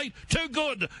pouncing late. Too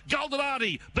good. Golden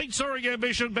Artie beats Soaring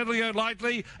Ambition. Bendigo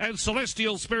Lightly and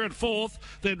Celestial Spirit fourth,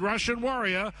 then Russian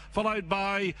Warrior, followed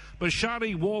by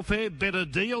Bashani Warfare, Better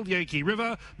Deal, Yankee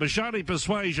River, Bashani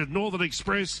Persuasion, Northern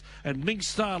Express, and Mink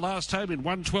Star last home in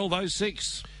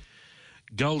 1:12.06.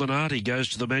 Golden Artie goes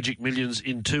to the Magic Millions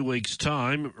in 2 weeks'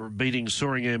 time, beating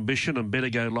Soaring Ambition and Better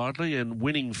Go Lightly and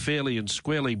winning fairly and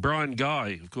squarely. Brian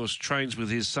Guy, of course, trains with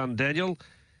his son Daniel.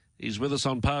 He's with us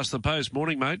on Past the Post.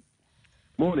 Morning, mate.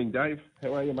 Morning, Dave.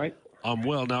 How are you, mate? I'm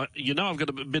well. Now, I've got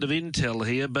a bit of intel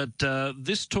here, but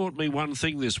this taught me one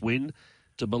thing, this win,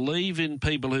 to believe in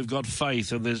people who've got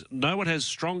faith, and no one has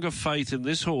stronger faith in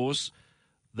this horse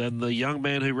than the young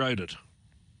man who rode it.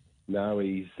 No,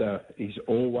 he's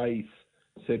always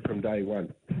said from day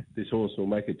one, this horse will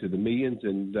make it to the millions,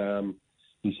 and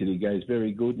he said he goes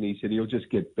very good, and he said he'll just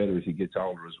get better as he gets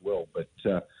older as well. But,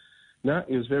 no,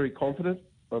 he was very confident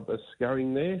of us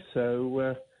going there,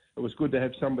 so it was good to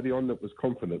have somebody on that was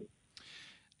confident.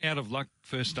 Out of luck,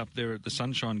 first up there at the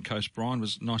Sunshine Coast, Brian.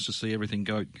 Was nice to see everything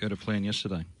go to plan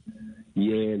yesterday.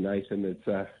 Yeah, Nathan, it's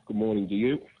good morning to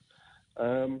you.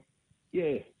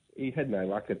 Yeah, he had no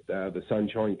luck at the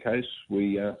Sunshine Coast.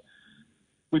 We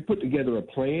put together a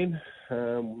plan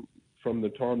from the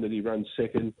time that he ran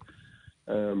second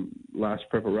last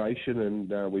preparation,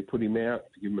 and we put him out,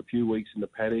 give him a few weeks in the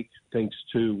paddock, thanks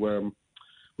to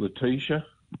Letitia.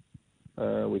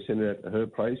 We sent her out to her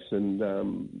place,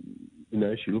 and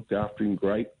she looked after him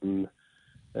great, and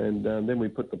then we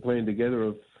put the plan together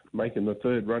of making the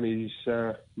third run his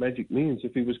Magic Millions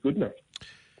if he was good enough.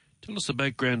 Tell us the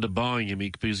background to buying him,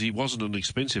 because he wasn't an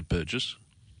expensive purchase.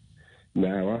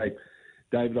 No,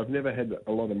 David, I've never had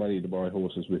a lot of money to buy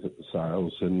horses with at the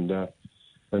sales, and I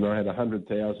had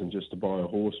 $100,000 just to buy a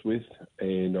horse with,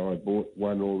 and I bought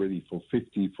one already for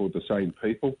 $50 for the same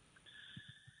people.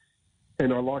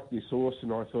 And I liked this horse,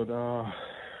 and I thought,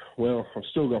 well, I've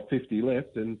still got 50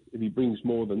 left, and if he brings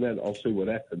more than that, I'll see what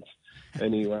happens.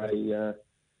 Anyway,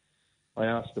 I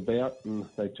asked about, and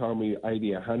they told me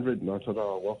 80, 100, and I thought,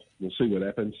 well, we'll see what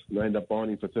happens. And I ended up buying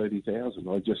him for 30,000.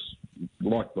 I just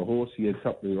liked the horse. He had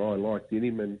something that I liked in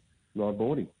him, and I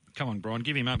bought him. Come on, Brian,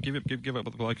 give him up. Give up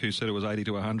the bloke who said it was 80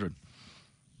 to 100.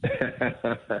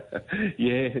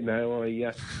 Yeah, no,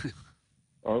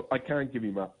 I can't give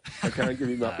him up.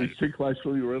 He's too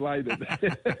closely related.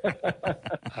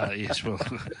 Yes, well,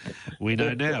 we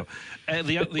know now. And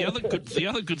the other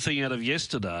good thing out of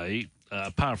yesterday,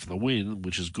 apart from the win,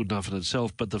 which is good enough in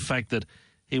itself, but the fact that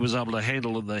he was able to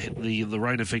handle the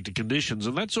rain-affected conditions,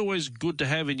 and that's always good to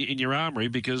have in your armoury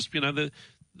because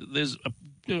there's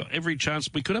every chance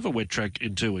we could have a wet track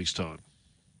in 2 weeks' time.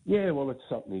 Yeah, well, it's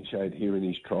something he showed here in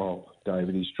his trial,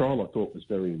 David. His trial, I thought, was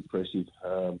very impressive,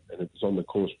 and it was on the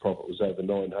course proper. It was over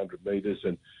 900 metres,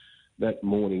 and that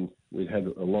morning we'd had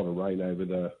a lot of rain over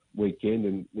the weekend,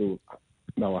 and they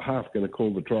were half going to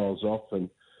call the trials off, and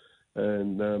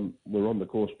we're on the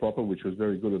course proper, which was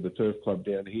very good of the Turf Club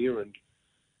down here, and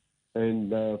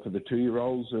for the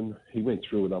 2-year-olds, and he went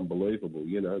through it unbelievable.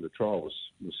 The trial was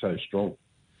so strong.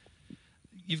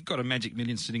 You've got a Magic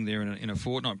Million sitting there in a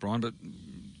fortnight, Brian, but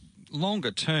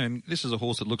longer term, this is a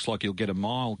horse that looks like he'll get a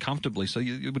mile comfortably. So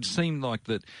it would seem like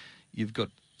that you've got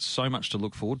so much to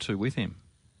look forward to with him.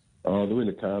 Oh, the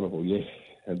Winter Carnival, yeah,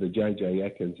 and the JJ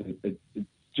Atkins. It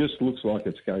just looks like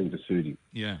it's going to suit him.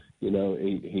 Yeah,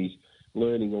 he's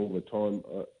learning all the time.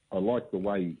 I like the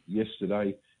way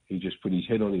yesterday he just put his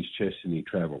head on his chest and he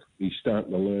travelled. He's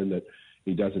starting to learn that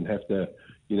he doesn't have to,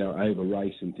 over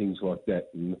race and things like that.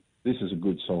 And this is a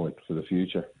good sign for the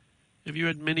future. Have you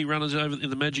had many runners in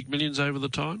the Magic Millions over the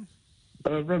time?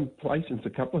 I've run placings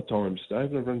a couple of times,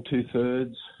 David. I've run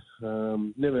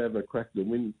 2/3. Never have a crack to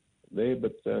win there,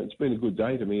 but it's been a good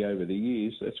day to me over the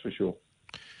years, that's for sure.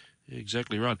 Yeah,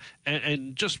 exactly right.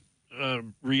 And just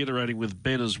reiterating with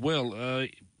Ben as well,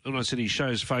 when I said he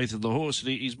shows faith in the horse, and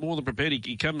he's more than prepared.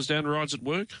 He comes down and rides at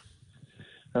work?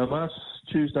 Last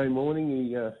Tuesday morning,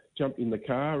 he jumped in the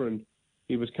car and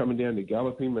he was coming down to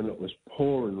gallop him, and it was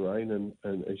pouring rain,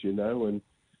 and as you know,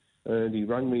 and he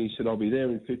rang me. He said, "I'll be there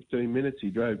in 15 minutes." He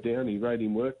drove down, he rode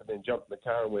him work, and then jumped in the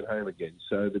car and went home again.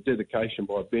 So the dedication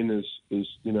by Ben is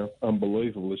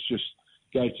unbelievable. It's just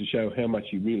goes to show how much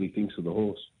he really thinks of the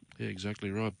horse. Yeah, exactly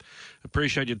right.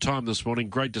 Appreciate your time this morning.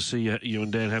 Great to see you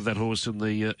and Dan have that horse in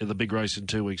the big race in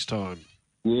 2 weeks' time.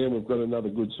 Yeah, we've got another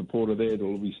good supporter there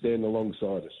that'll be standing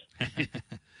alongside us.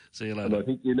 See you later. And I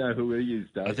think you know who he is,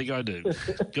 Dave. I think I do.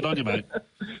 Good on you, mate.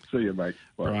 See you, mate.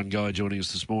 Bye. Brian Guy joining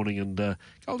us this morning. And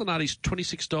Golden Artie's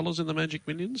 $26 in the Magic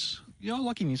Millions. Yeah, I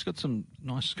like him. He's got some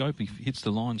nice scope. He hits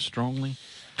the line strongly.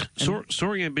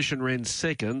 Soaring Ambition ran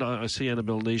second. I see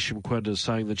Annabelle Neesham quoted as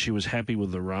saying that she was happy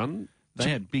with the run. They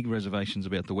had big reservations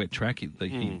about the wet track.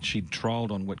 She'd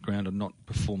trialled on wet ground and not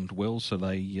performed well, so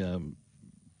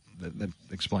that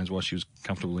explains why she was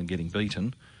comfortable in getting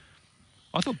beaten.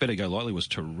 I thought Better Go Lightly was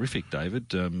terrific,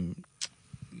 David.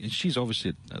 She's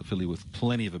obviously a filly with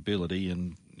plenty of ability,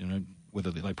 and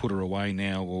whether they put her away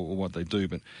now or what they do,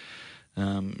 but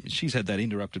she's had that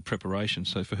interrupted preparation.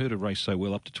 So for her to race so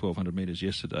well up to 1,200 metres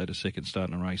yesterday, to second start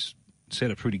in a race,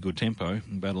 set a pretty good tempo.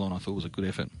 And Battle On, I thought, was a good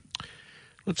effort.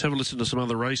 Let's have a listen to some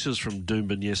other races from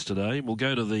Doomben yesterday. We'll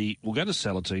go to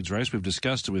Salatine's race. We've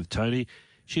discussed it with Tony.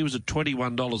 She was at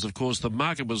 $21. Of course, the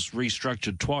market was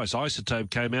restructured twice.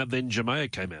 Isotope came out, then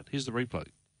Jamea came out. Here's the replay.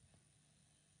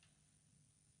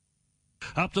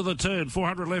 Up to the turn,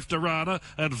 400 left to Rana,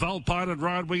 and Volpine and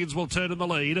Ryan Wiggins will turn in the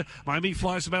lead. Miami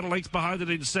Flies about a length behind it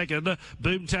in second.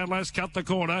 Boomtown Lass cut the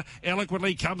corner,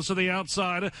 eloquently comes to the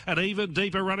outside, and even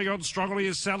deeper running on strongly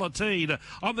is Salatine.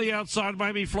 On the outside,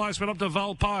 Miami Flies went up to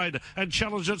Volpine and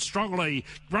challenged it strongly.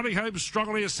 Running home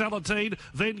strongly is Salatine,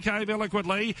 then came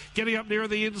eloquently. Getting up nearer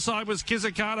the inside was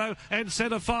Kizikano and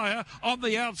Centre Fire. On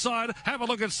the outside, have a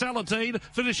look at Salatine,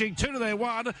 finishing 2 to their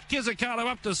 1. Kizikano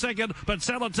up to second, but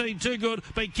Salatine too good.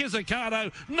 Beat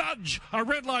Kizikano, nudge, a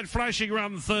red light flashing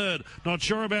run third. Not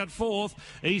sure about fourth.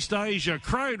 East Asia,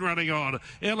 Crone running on.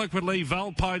 Eloquently,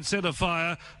 Volpine Centre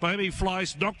Fire. Miami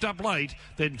Flies knocked up late.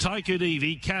 Then Tycoon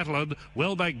Evie, Catalan,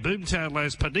 Wellback, Boomtown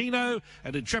Lass, Panino,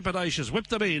 and Intrepidatious whipped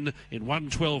them in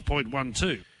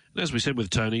 112.12. As we said with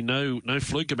Tony, no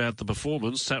fluke about the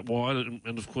performance. Sat wide,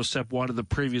 and of course sat wide in the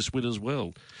previous win as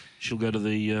well. She'll go to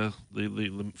the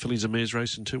Fillies and Mares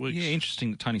race in 2 weeks. Yeah,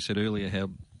 interesting. Tony said earlier how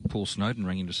Paul Snowden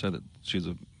rang him to say that she was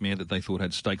a mare that they thought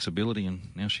had stakes ability, and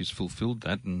now she's fulfilled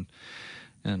that, and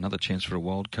another chance for a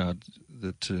wild card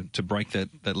to break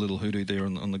that little hoodoo there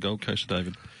on the Gold Coast,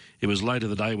 David. It was later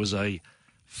the day. It was a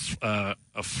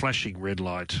flashing red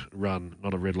light run,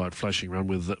 not a red light flashing run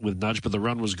with nudge, but the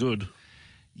run was good.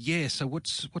 Yeah, so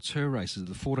what's her race? Is it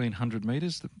the 1,400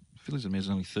 metres? The Fillies and Mares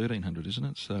is only 1,300, isn't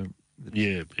it? So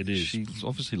yeah, it is. She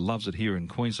obviously loves it here in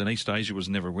Queensland. East Asia was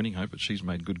never a winning hope, but she's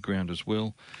made good ground as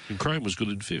well. And Crone was good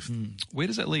in fifth. Where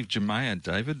does that leave Jamea,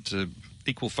 David?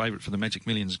 Equal favourite for the Magic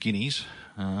Millions Guineas.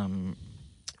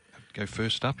 Go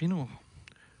first up, or?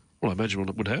 Well, I imagine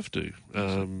it would have to.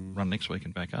 Run next week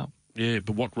and back up. Yeah,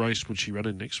 but what race would she run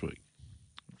in next week?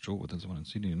 Not sure whether there's one in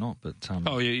Sydney or not, but...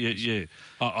 Oh, yeah.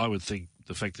 I would think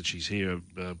the fact that she's here...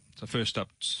 so first up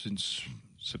since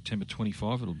September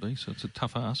 25 it'll be, so it's a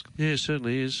tough ask. Yeah, it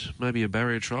certainly is. Maybe a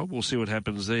barrier trial. We'll see what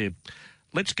happens there.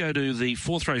 Let's go to the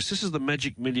fourth race. This is the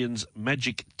Magic Millions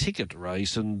Magic Ticket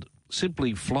race, and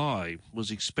Simply Fly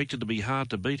was expected to be hard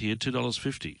to beat here,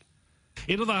 $2.50.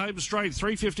 Into the home straight,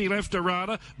 350 left to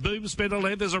Rana. Boom Spender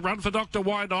led. There's a run for Dr.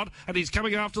 Why Not, and he's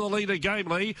coming after the leader,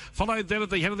 Gamely. Followed then at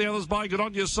the head of the others by Good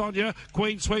On You, Sonia.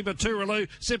 Queen Sweeper, Tooraloo.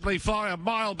 Simply Fly a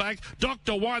mile back.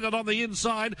 Dr. Why Not on the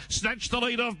inside. Snatched the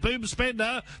lead off Boom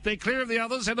Spender. They're clear of the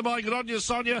others. Headed by Good On You,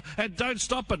 Sonia. And Don't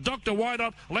Stop, but Dr. Why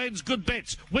Not lands good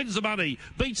bets. Wins the money.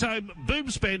 Beats home Boom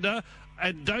Spender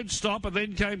and Don't Stop. And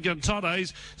then came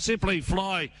Guntones. Simply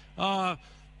Fly.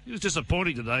 It was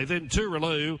disappointing today. Then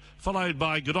Tooraloo, followed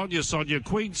by Good On You, Sonia,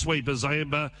 Queen Sweeper,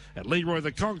 Zamba, and Leroy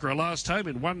the Conqueror last home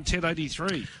in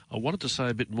 1:10.83. I wanted to say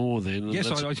a bit more then. Yes,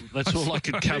 that's all I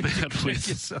could come out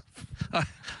with.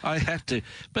 I had to.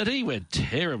 But he went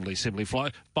terribly, Simply Fly,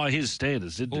 by his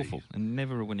standards, didn't he? Awful, and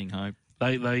never a winning hope.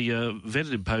 They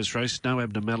vetted him post-race, no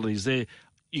abnormalities there.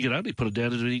 You could only put it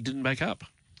down to he didn't back up.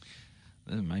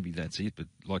 Maybe that's it, but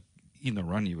like in the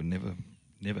run you were never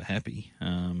happy.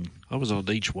 I was on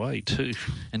each way too.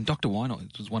 And Dr. Why Not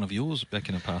was one of yours back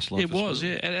in a past life. It was,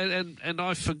 yeah. And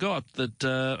I forgot that,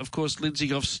 of course, Lindsay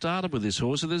Goff started with this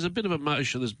horse, and there's a bit of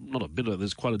emotion.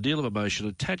 There's quite a deal of emotion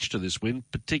attached to this win,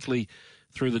 particularly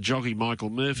through the jockey Michael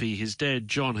Murphy. His dad,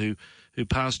 John, who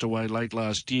passed away late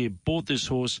last year, bought this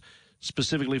horse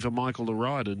specifically for Michael to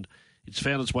ride, and it's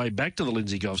found its way back to the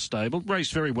Lindsay Goff stable.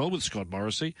 Raced very well with Scott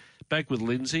Morrissey. Back with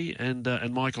Lindsay, and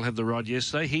Michael had the ride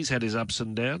yesterday. He's had his ups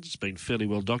and downs. It's been fairly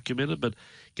well documented, but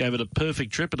gave it a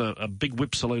perfect trip and a big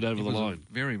whip salute over the line.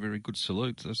 Very, very good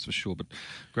salute, that's for sure. But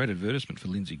great advertisement for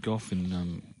Lindsay Goff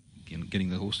in getting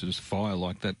the horse to just fire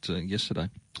like that yesterday.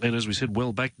 And as we said,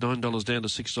 well back, $9 down to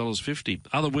 $6.50.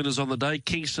 Other winners on the day,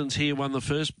 Kingston's here won the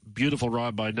first. Beautiful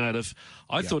ride by Native.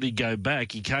 I thought he'd go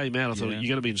back. He came out. I thought, you're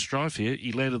going to be in strife here.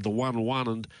 He landed the 1-1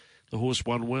 and the horse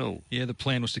won well. Yeah, the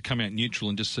plan was to come out neutral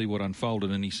and just see what unfolded.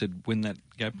 And he said when that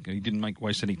gap, he didn't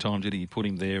waste any time, did he? He put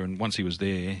him there. And once he was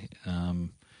there,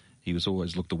 he was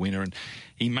always looked the winner. And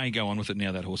he may go on with it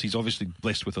now, that horse. He's obviously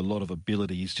blessed with a lot of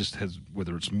ability. He's just has,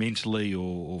 whether it's mentally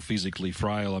or physically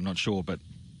frail, I'm not sure. But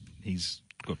he's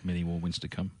got many more wins to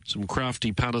come. Some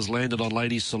crafty punters landed on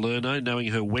Lady Salerno, knowing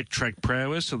her wet track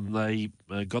prowess, and they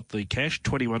got the cash,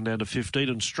 21 down to 15.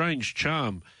 And Strange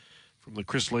Charm from the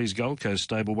Chris Lee's Gold Coast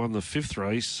stable won the fifth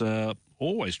race.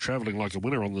 Always travelling like a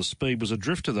winner on the speed. Was a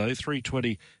drifter, though,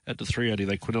 320 at the 380.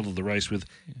 They quinelled the race with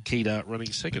Kedar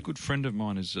running second. A good friend of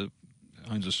mine owns a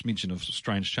smidgen of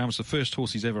Strange Charm. It's the first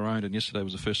horse he's ever owned, and yesterday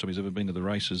was the first time he's ever been to the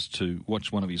races to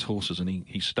watch one of his horses, and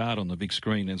he starred on the big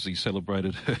screen as he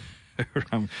celebrated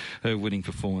her winning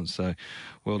performance. So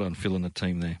well done, Phil and the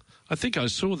team there. I think I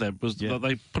saw that.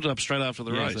 They put it up straight after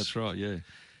the race. That's right, yeah.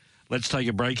 Let's take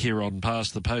a break here on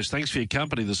Past the Post. Thanks for your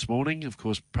company this morning. Of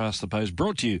course, Past the Post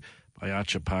brought to you by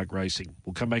Archer Park Racing.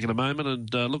 We'll come back in a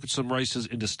moment and look at some races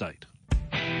interstate.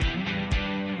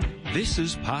 This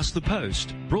is Past the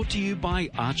Post, brought to you by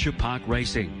Archer Park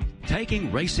Racing, taking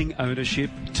racing ownership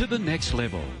to the next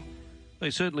level. They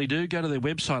certainly do. Go to their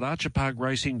website,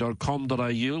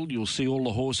 archerparkracing.com.au. You'll see all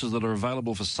the horses that are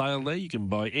available for sale there. You can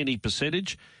buy any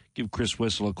percentage. Give Chris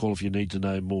Wessel a call if you need to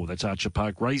know more. That's Archer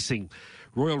Park Racing.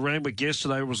 Royal Randwick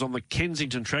yesterday was on the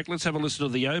Kensington track. Let's have a listen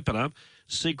to the opener.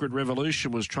 Secret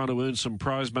Revolution was trying to earn some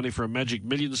prize money for a Magic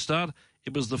Millions start.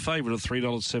 It was the favourite of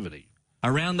 $3.70.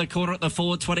 Around the corner at the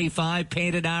 4:25,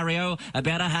 Pantonario,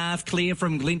 about a half clear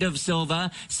from Glint of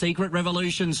Silver. Secret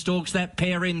Revolution stalks that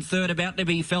pair in third, about to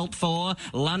be felt for.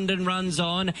 London runs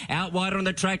on. Out wide on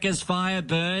the track is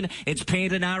Fireburn. It's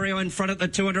Pantonario in front at the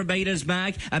 200 metres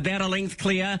mark, about a length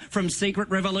clear from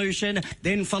Secret Revolution.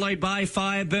 Then followed by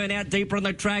Fireburn out deeper on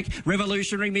the track.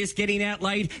 Revolutionary Miss getting out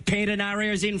late.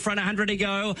 Pantonario's in front, 100 to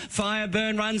go.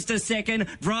 Fireburn runs to second,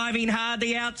 driving hard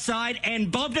the outside,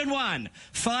 and bobbed and won.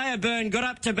 Fireburn got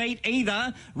up to beat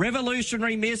either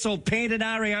Revolutionary Miss or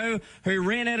Pantonario, who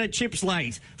ran out of chips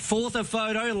late. Fourth a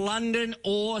photo, London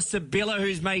or Sibylla,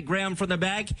 who's made ground from the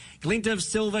back. Glint of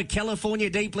Silver, California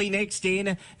deeply next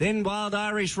in. Then Wild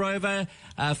Irish Rover.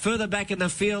 Further back in the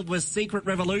field was Secret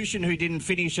Revolution, who didn't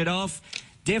finish it off.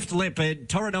 Deft Leopard,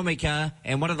 Toronomica,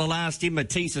 and one of the last in,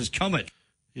 Matisse's Comet.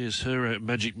 Yes, her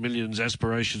Magic Millions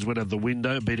aspirations went out the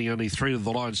window, beating only 3 to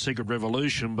the line, Secret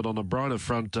Revolution. But on a brighter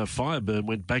front, Fireburn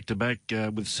went back-to-back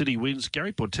with city wins.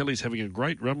 Gary Portelli's having a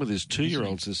great run with his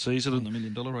 2-year-olds this season. On the $1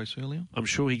 million race earlier. I'm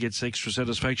sure he gets extra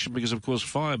satisfaction because, of course,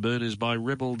 Fireburn is by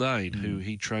Rebel Dane, who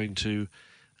he trained to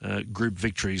group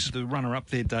victories. The runner-up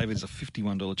there, David, is a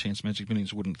 $51 chance. Magic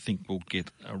Millions wouldn't think will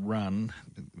get a run.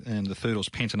 And the third horse,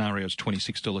 Pantanario's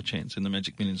 $26 chance. And the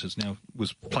Magic Millions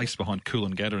was placed behind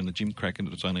Coolangatta in the Jim Crack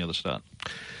into its only other start.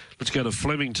 Let's go to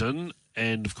Flemington.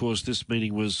 And, of course, this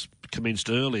meeting was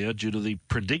commenced earlier due to the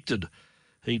predicted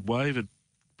heat wave. It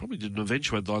probably didn't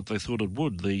eventuate like they thought it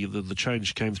would. The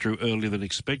change came through earlier than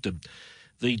expected.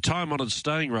 The time-honoured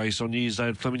staying race on New Year's Day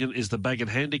at Flemington is the Bagot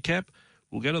Handicap.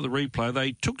 We'll go to the replay.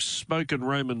 They took Smoke and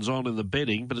Romans on in the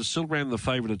betting, but it still ran the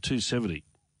favourite at 270.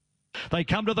 They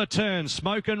come to the turn.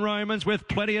 Smoke and Romans with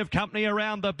plenty of company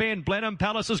around the bend. Blenheim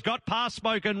Palace has got past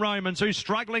Smoke and Romans, who's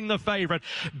struggling the favourite.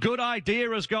 Good Idea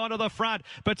has gone to the front,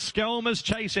 but Skelmer's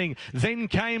chasing. Then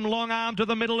came Long Arm to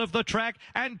the middle of the track,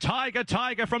 and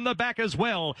Tiger from the back as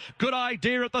well. Good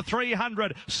Idea at the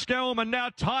 300. Skelmer now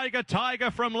Tiger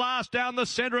from last down the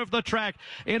centre of the track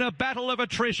in a battle of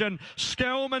attrition.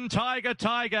 Skelman,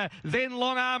 Tiger, then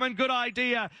Long Arm and Good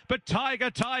Idea, but Tiger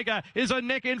is a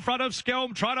neck in front of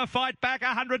Skelm, trying to fight back.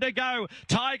 100 to go.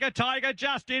 Tiger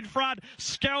just in front.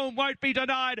 Skelm won't be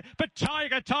denied, but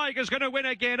Tiger's going to win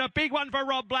again. A big one for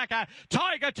Rob Blacker.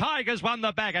 Tiger's won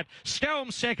the Bagot.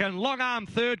 Skelm second. Long Arm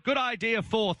third. Good Idea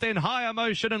fourth. Then Higher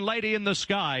Motion and Lady in the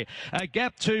Sky. A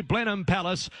gap to Blenheim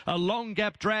Palace. A long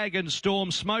gap Dragon Storm.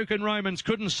 Smoke and Romans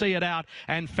couldn't see it out,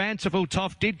 and Fanciful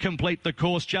Toff did complete the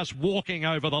course, just walking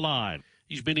over the line.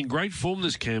 He's been in great form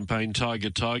this campaign,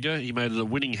 Tiger. He made it a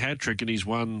winning hat-trick and he's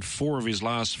won 4 of his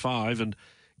last 5, and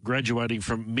graduating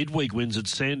from midweek wins at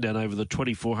Sandown over the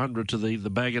 2400 to the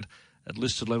Bagot at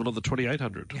listed level of the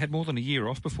 2800. He had more than a year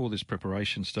off before this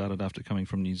preparation started after coming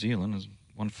from New Zealand. Has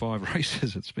won 5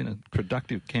 races. It's been a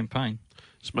productive campaign.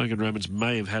 Smoke and Romans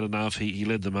may have had enough. He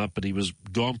led them up, but he was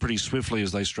gone pretty swiftly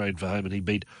as they strayed for home, and he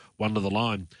beat one to the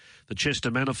line. The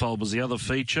Chester Manifold was the other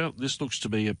feature. This looks to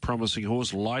be a promising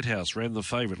horse. Lighthouse ran the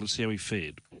favourite. Let's see how he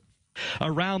fared.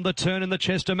 Around the turn in the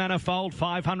Chester Manifold,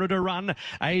 500 to run.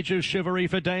 Age of Chivalry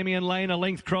for Damien Lane, a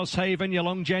length Crosshaven.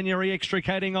 Yalong January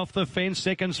extricating off the fence,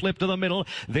 second slip to the middle.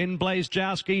 Then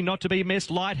Blazejowski, not to be missed.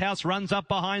 Lighthouse runs up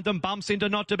behind them, bumps into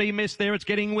not to be missed there. It's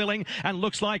getting willing and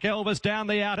looks like Elvis down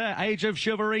the outer. Age of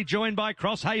Chivalry joined by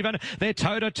Crosshaven. They're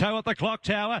toe-to-toe at the clock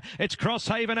tower. It's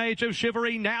Crosshaven, Age of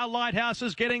Chivalry. Now Lighthouse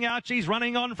is getting out. She's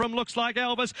running on from looks like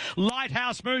Elvis.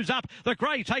 Lighthouse moves up. The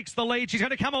Grey takes the lead. She's going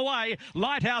to come away.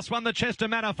 Lighthouse won the Chester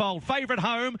Manifold. Favourite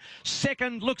home.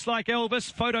 Second looks like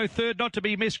Elvis. Photo third, not to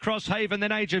be missed, Crosshaven.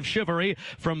 Then Age of Chivalry.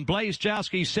 From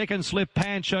Blazejowski, second slip,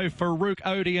 Pancho, Farouk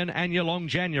Odeon and Yalong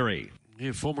January.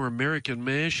 Yeah, former American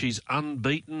mare. She's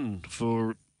unbeaten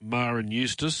for Ma and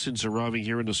Eustace since arriving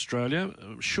here in Australia.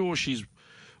 I'm sure she's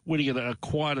winning at a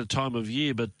quieter time of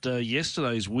year, but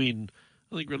yesterday's win,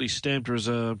 I think, really stamped her as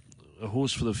a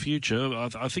horse for the future.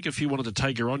 I think if you wanted to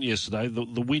take her on yesterday,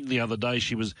 the win the other day,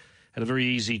 she had a very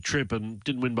easy trip and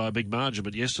didn't win by a big margin,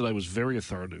 but yesterday was very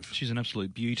authoritative. She's an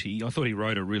absolute beauty. I thought he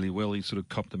rode her really well. He sort of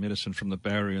copped the medicine from the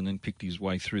barrier and then picked his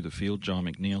way through the field, John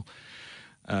McNeil.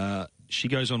 She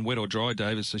goes on wet or dry,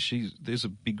 David, so there's a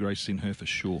big race in her for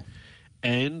sure.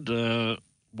 And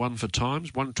one for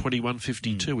times,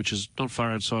 1:21.52, which is not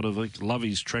far outside of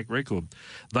Lovey's track record.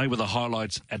 They were the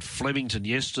highlights at Flemington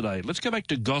yesterday. Let's go back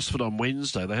to Gosford on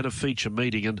Wednesday. They had a feature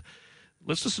meeting, and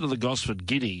let's listen to the Gosford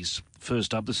Guineas.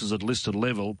 First up, this is at listed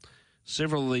level.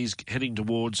 Several of these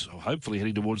hopefully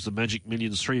heading towards the Magic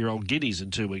Millions 3-year-old Guineas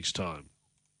in 2 weeks' time.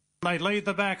 They lead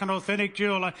the back, an Authentic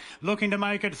Jewel looking to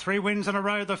make it 3 wins in a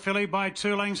row. The filly by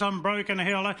 2 lengths on Broken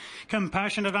Hill.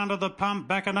 Compassionate under the pump.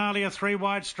 Bacchanalia 3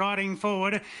 wide striding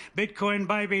forward. Bitcoin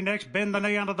Baby next. Bend the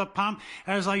knee under the pump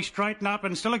as they straighten up,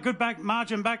 and still a good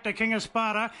margin back to King of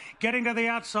Sparta. Getting to the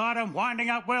outside and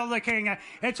winding up well, the King.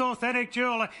 It's Authentic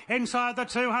Jewel inside the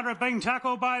 200, being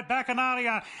tackled by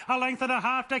Bacchanalia. A length and a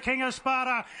half to King of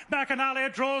Sparta.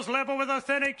 Bacchanalia draws level with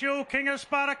Authentic Jewel. King of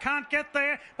Sparta can't get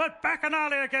there, but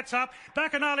Bacchanalia gets up.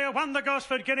 Bacchanalia won the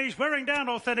Gosford Guineas, wearing down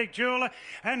Authentic Jewel,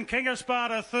 and King of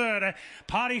Sparta third.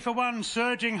 Party for One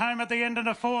surging home at the end in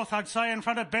a fourth, I'd say, in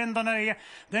front of Bend the Knee.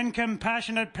 Then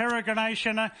Compassionate,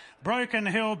 Peregrination, Broken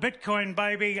Hill, Bitcoin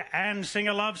Baby, and Sing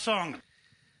a Love Song.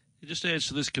 It just adds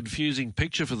to this confusing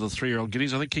picture for the 3-year-old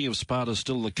Guineas. I think King of Sparta is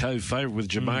still the co-favourite with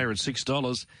Jamaiah at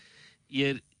 $6,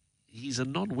 yet he's a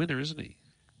non-winner, isn't he?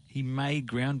 He made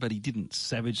ground, but he didn't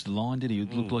savage the line, did he?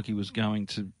 It looked like he was going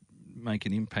to make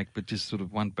an impact, but just sort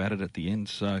of one batted at the end.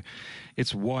 So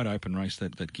it's a wide open race,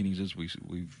 that Guineas, as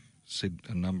we've said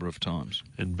a number of times.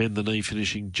 And Bend the Knee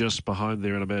finishing just behind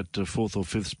there in about 4th or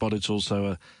 5th spot. It's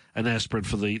also an aspirant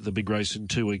for the big race in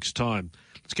 2 weeks' time.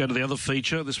 Let's go to the other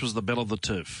feature. This was the Belle of the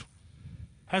Turf.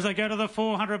 As they go to the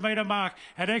 400-metre mark,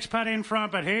 at Expat in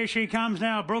front, but here she comes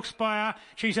now, Brookspire.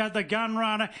 She's had the gun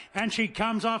run, and she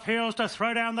comes off heels to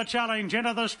throw down the challenge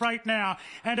into the straight now.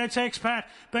 And it's Expat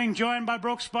being joined by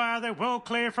Brookspire. They're well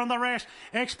clear from the rest.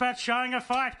 Expat showing a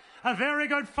fight, a very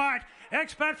good fight.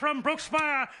 Expat from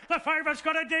Brookspire. The favourite's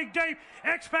got to dig deep.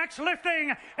 Expat's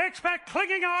lifting. Expat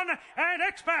clinging on, and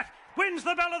Expat wins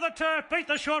the Belle of the Turf. Beat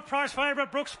the short price favourite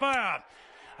Brookspire.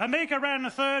 Amika ran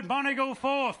third, Monegal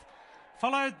fourth.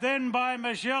 Followed then by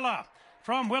Magella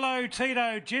from Willow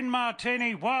Tito, Gin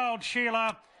Martini, Wild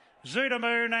Sheila,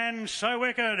 Zudamoon and So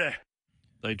Wicked.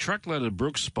 They truckloaded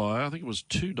Brookspire, I think it was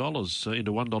 $2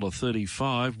 into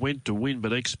 $1.35, went to win,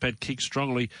 but Expat kicked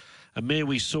strongly. A mare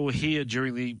we saw here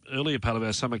during the earlier part of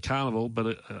our summer carnival,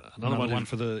 but another one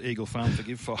for the Eagle Farm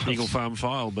Forgive file. Eagle Farm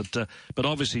file, but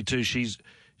obviously too,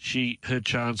 her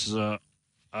chances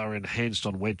are enhanced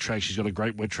on wet track. She's got a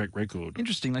great wet track record.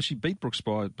 Interesting, she beat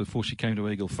Brookspire before she came to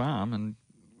Eagle Farm, and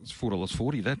it's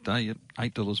 $4.40 that day at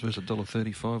 $8 versus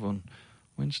 $1.35 on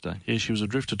Wednesday. Yeah, she was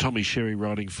adrift to Tommy Sherry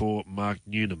riding for Mark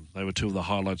Newnham. They were two of the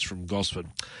highlights from Gosford.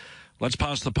 Let's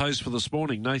pass the post for this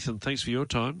morning. Nathan, thanks for your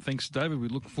time. Thanks, David. We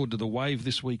look forward to the Wave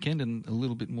this weekend and a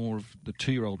little bit more of the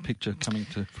 2-year-old picture coming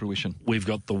to fruition. We've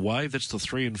got the Wave. That's the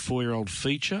 3- and 4-year-old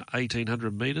feature,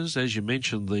 1,800 metres. As you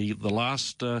mentioned, the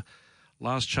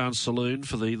last chance saloon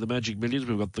for the Magic Millions.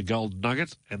 We've got the Gold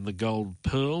Nugget and the Gold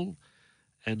Pearl.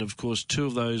 And, of course, two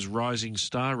of those rising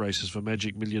star races for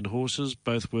Magic Million horses,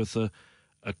 both worth a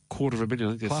 $250,000.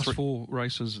 I think Class 4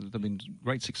 races have been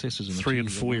great successes in the 3- and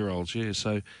 4-year-olds, yeah.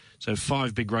 So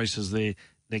 5 big races there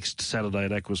next Saturday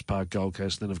at Aquas Park, Gold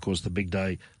Coast, and then, of course, the big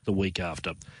day the week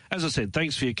after. As I said,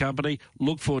 thanks for your company.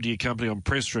 Look forward to your company on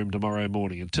Press Room tomorrow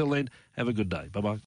morning. Until then, have a good day. Bye-bye.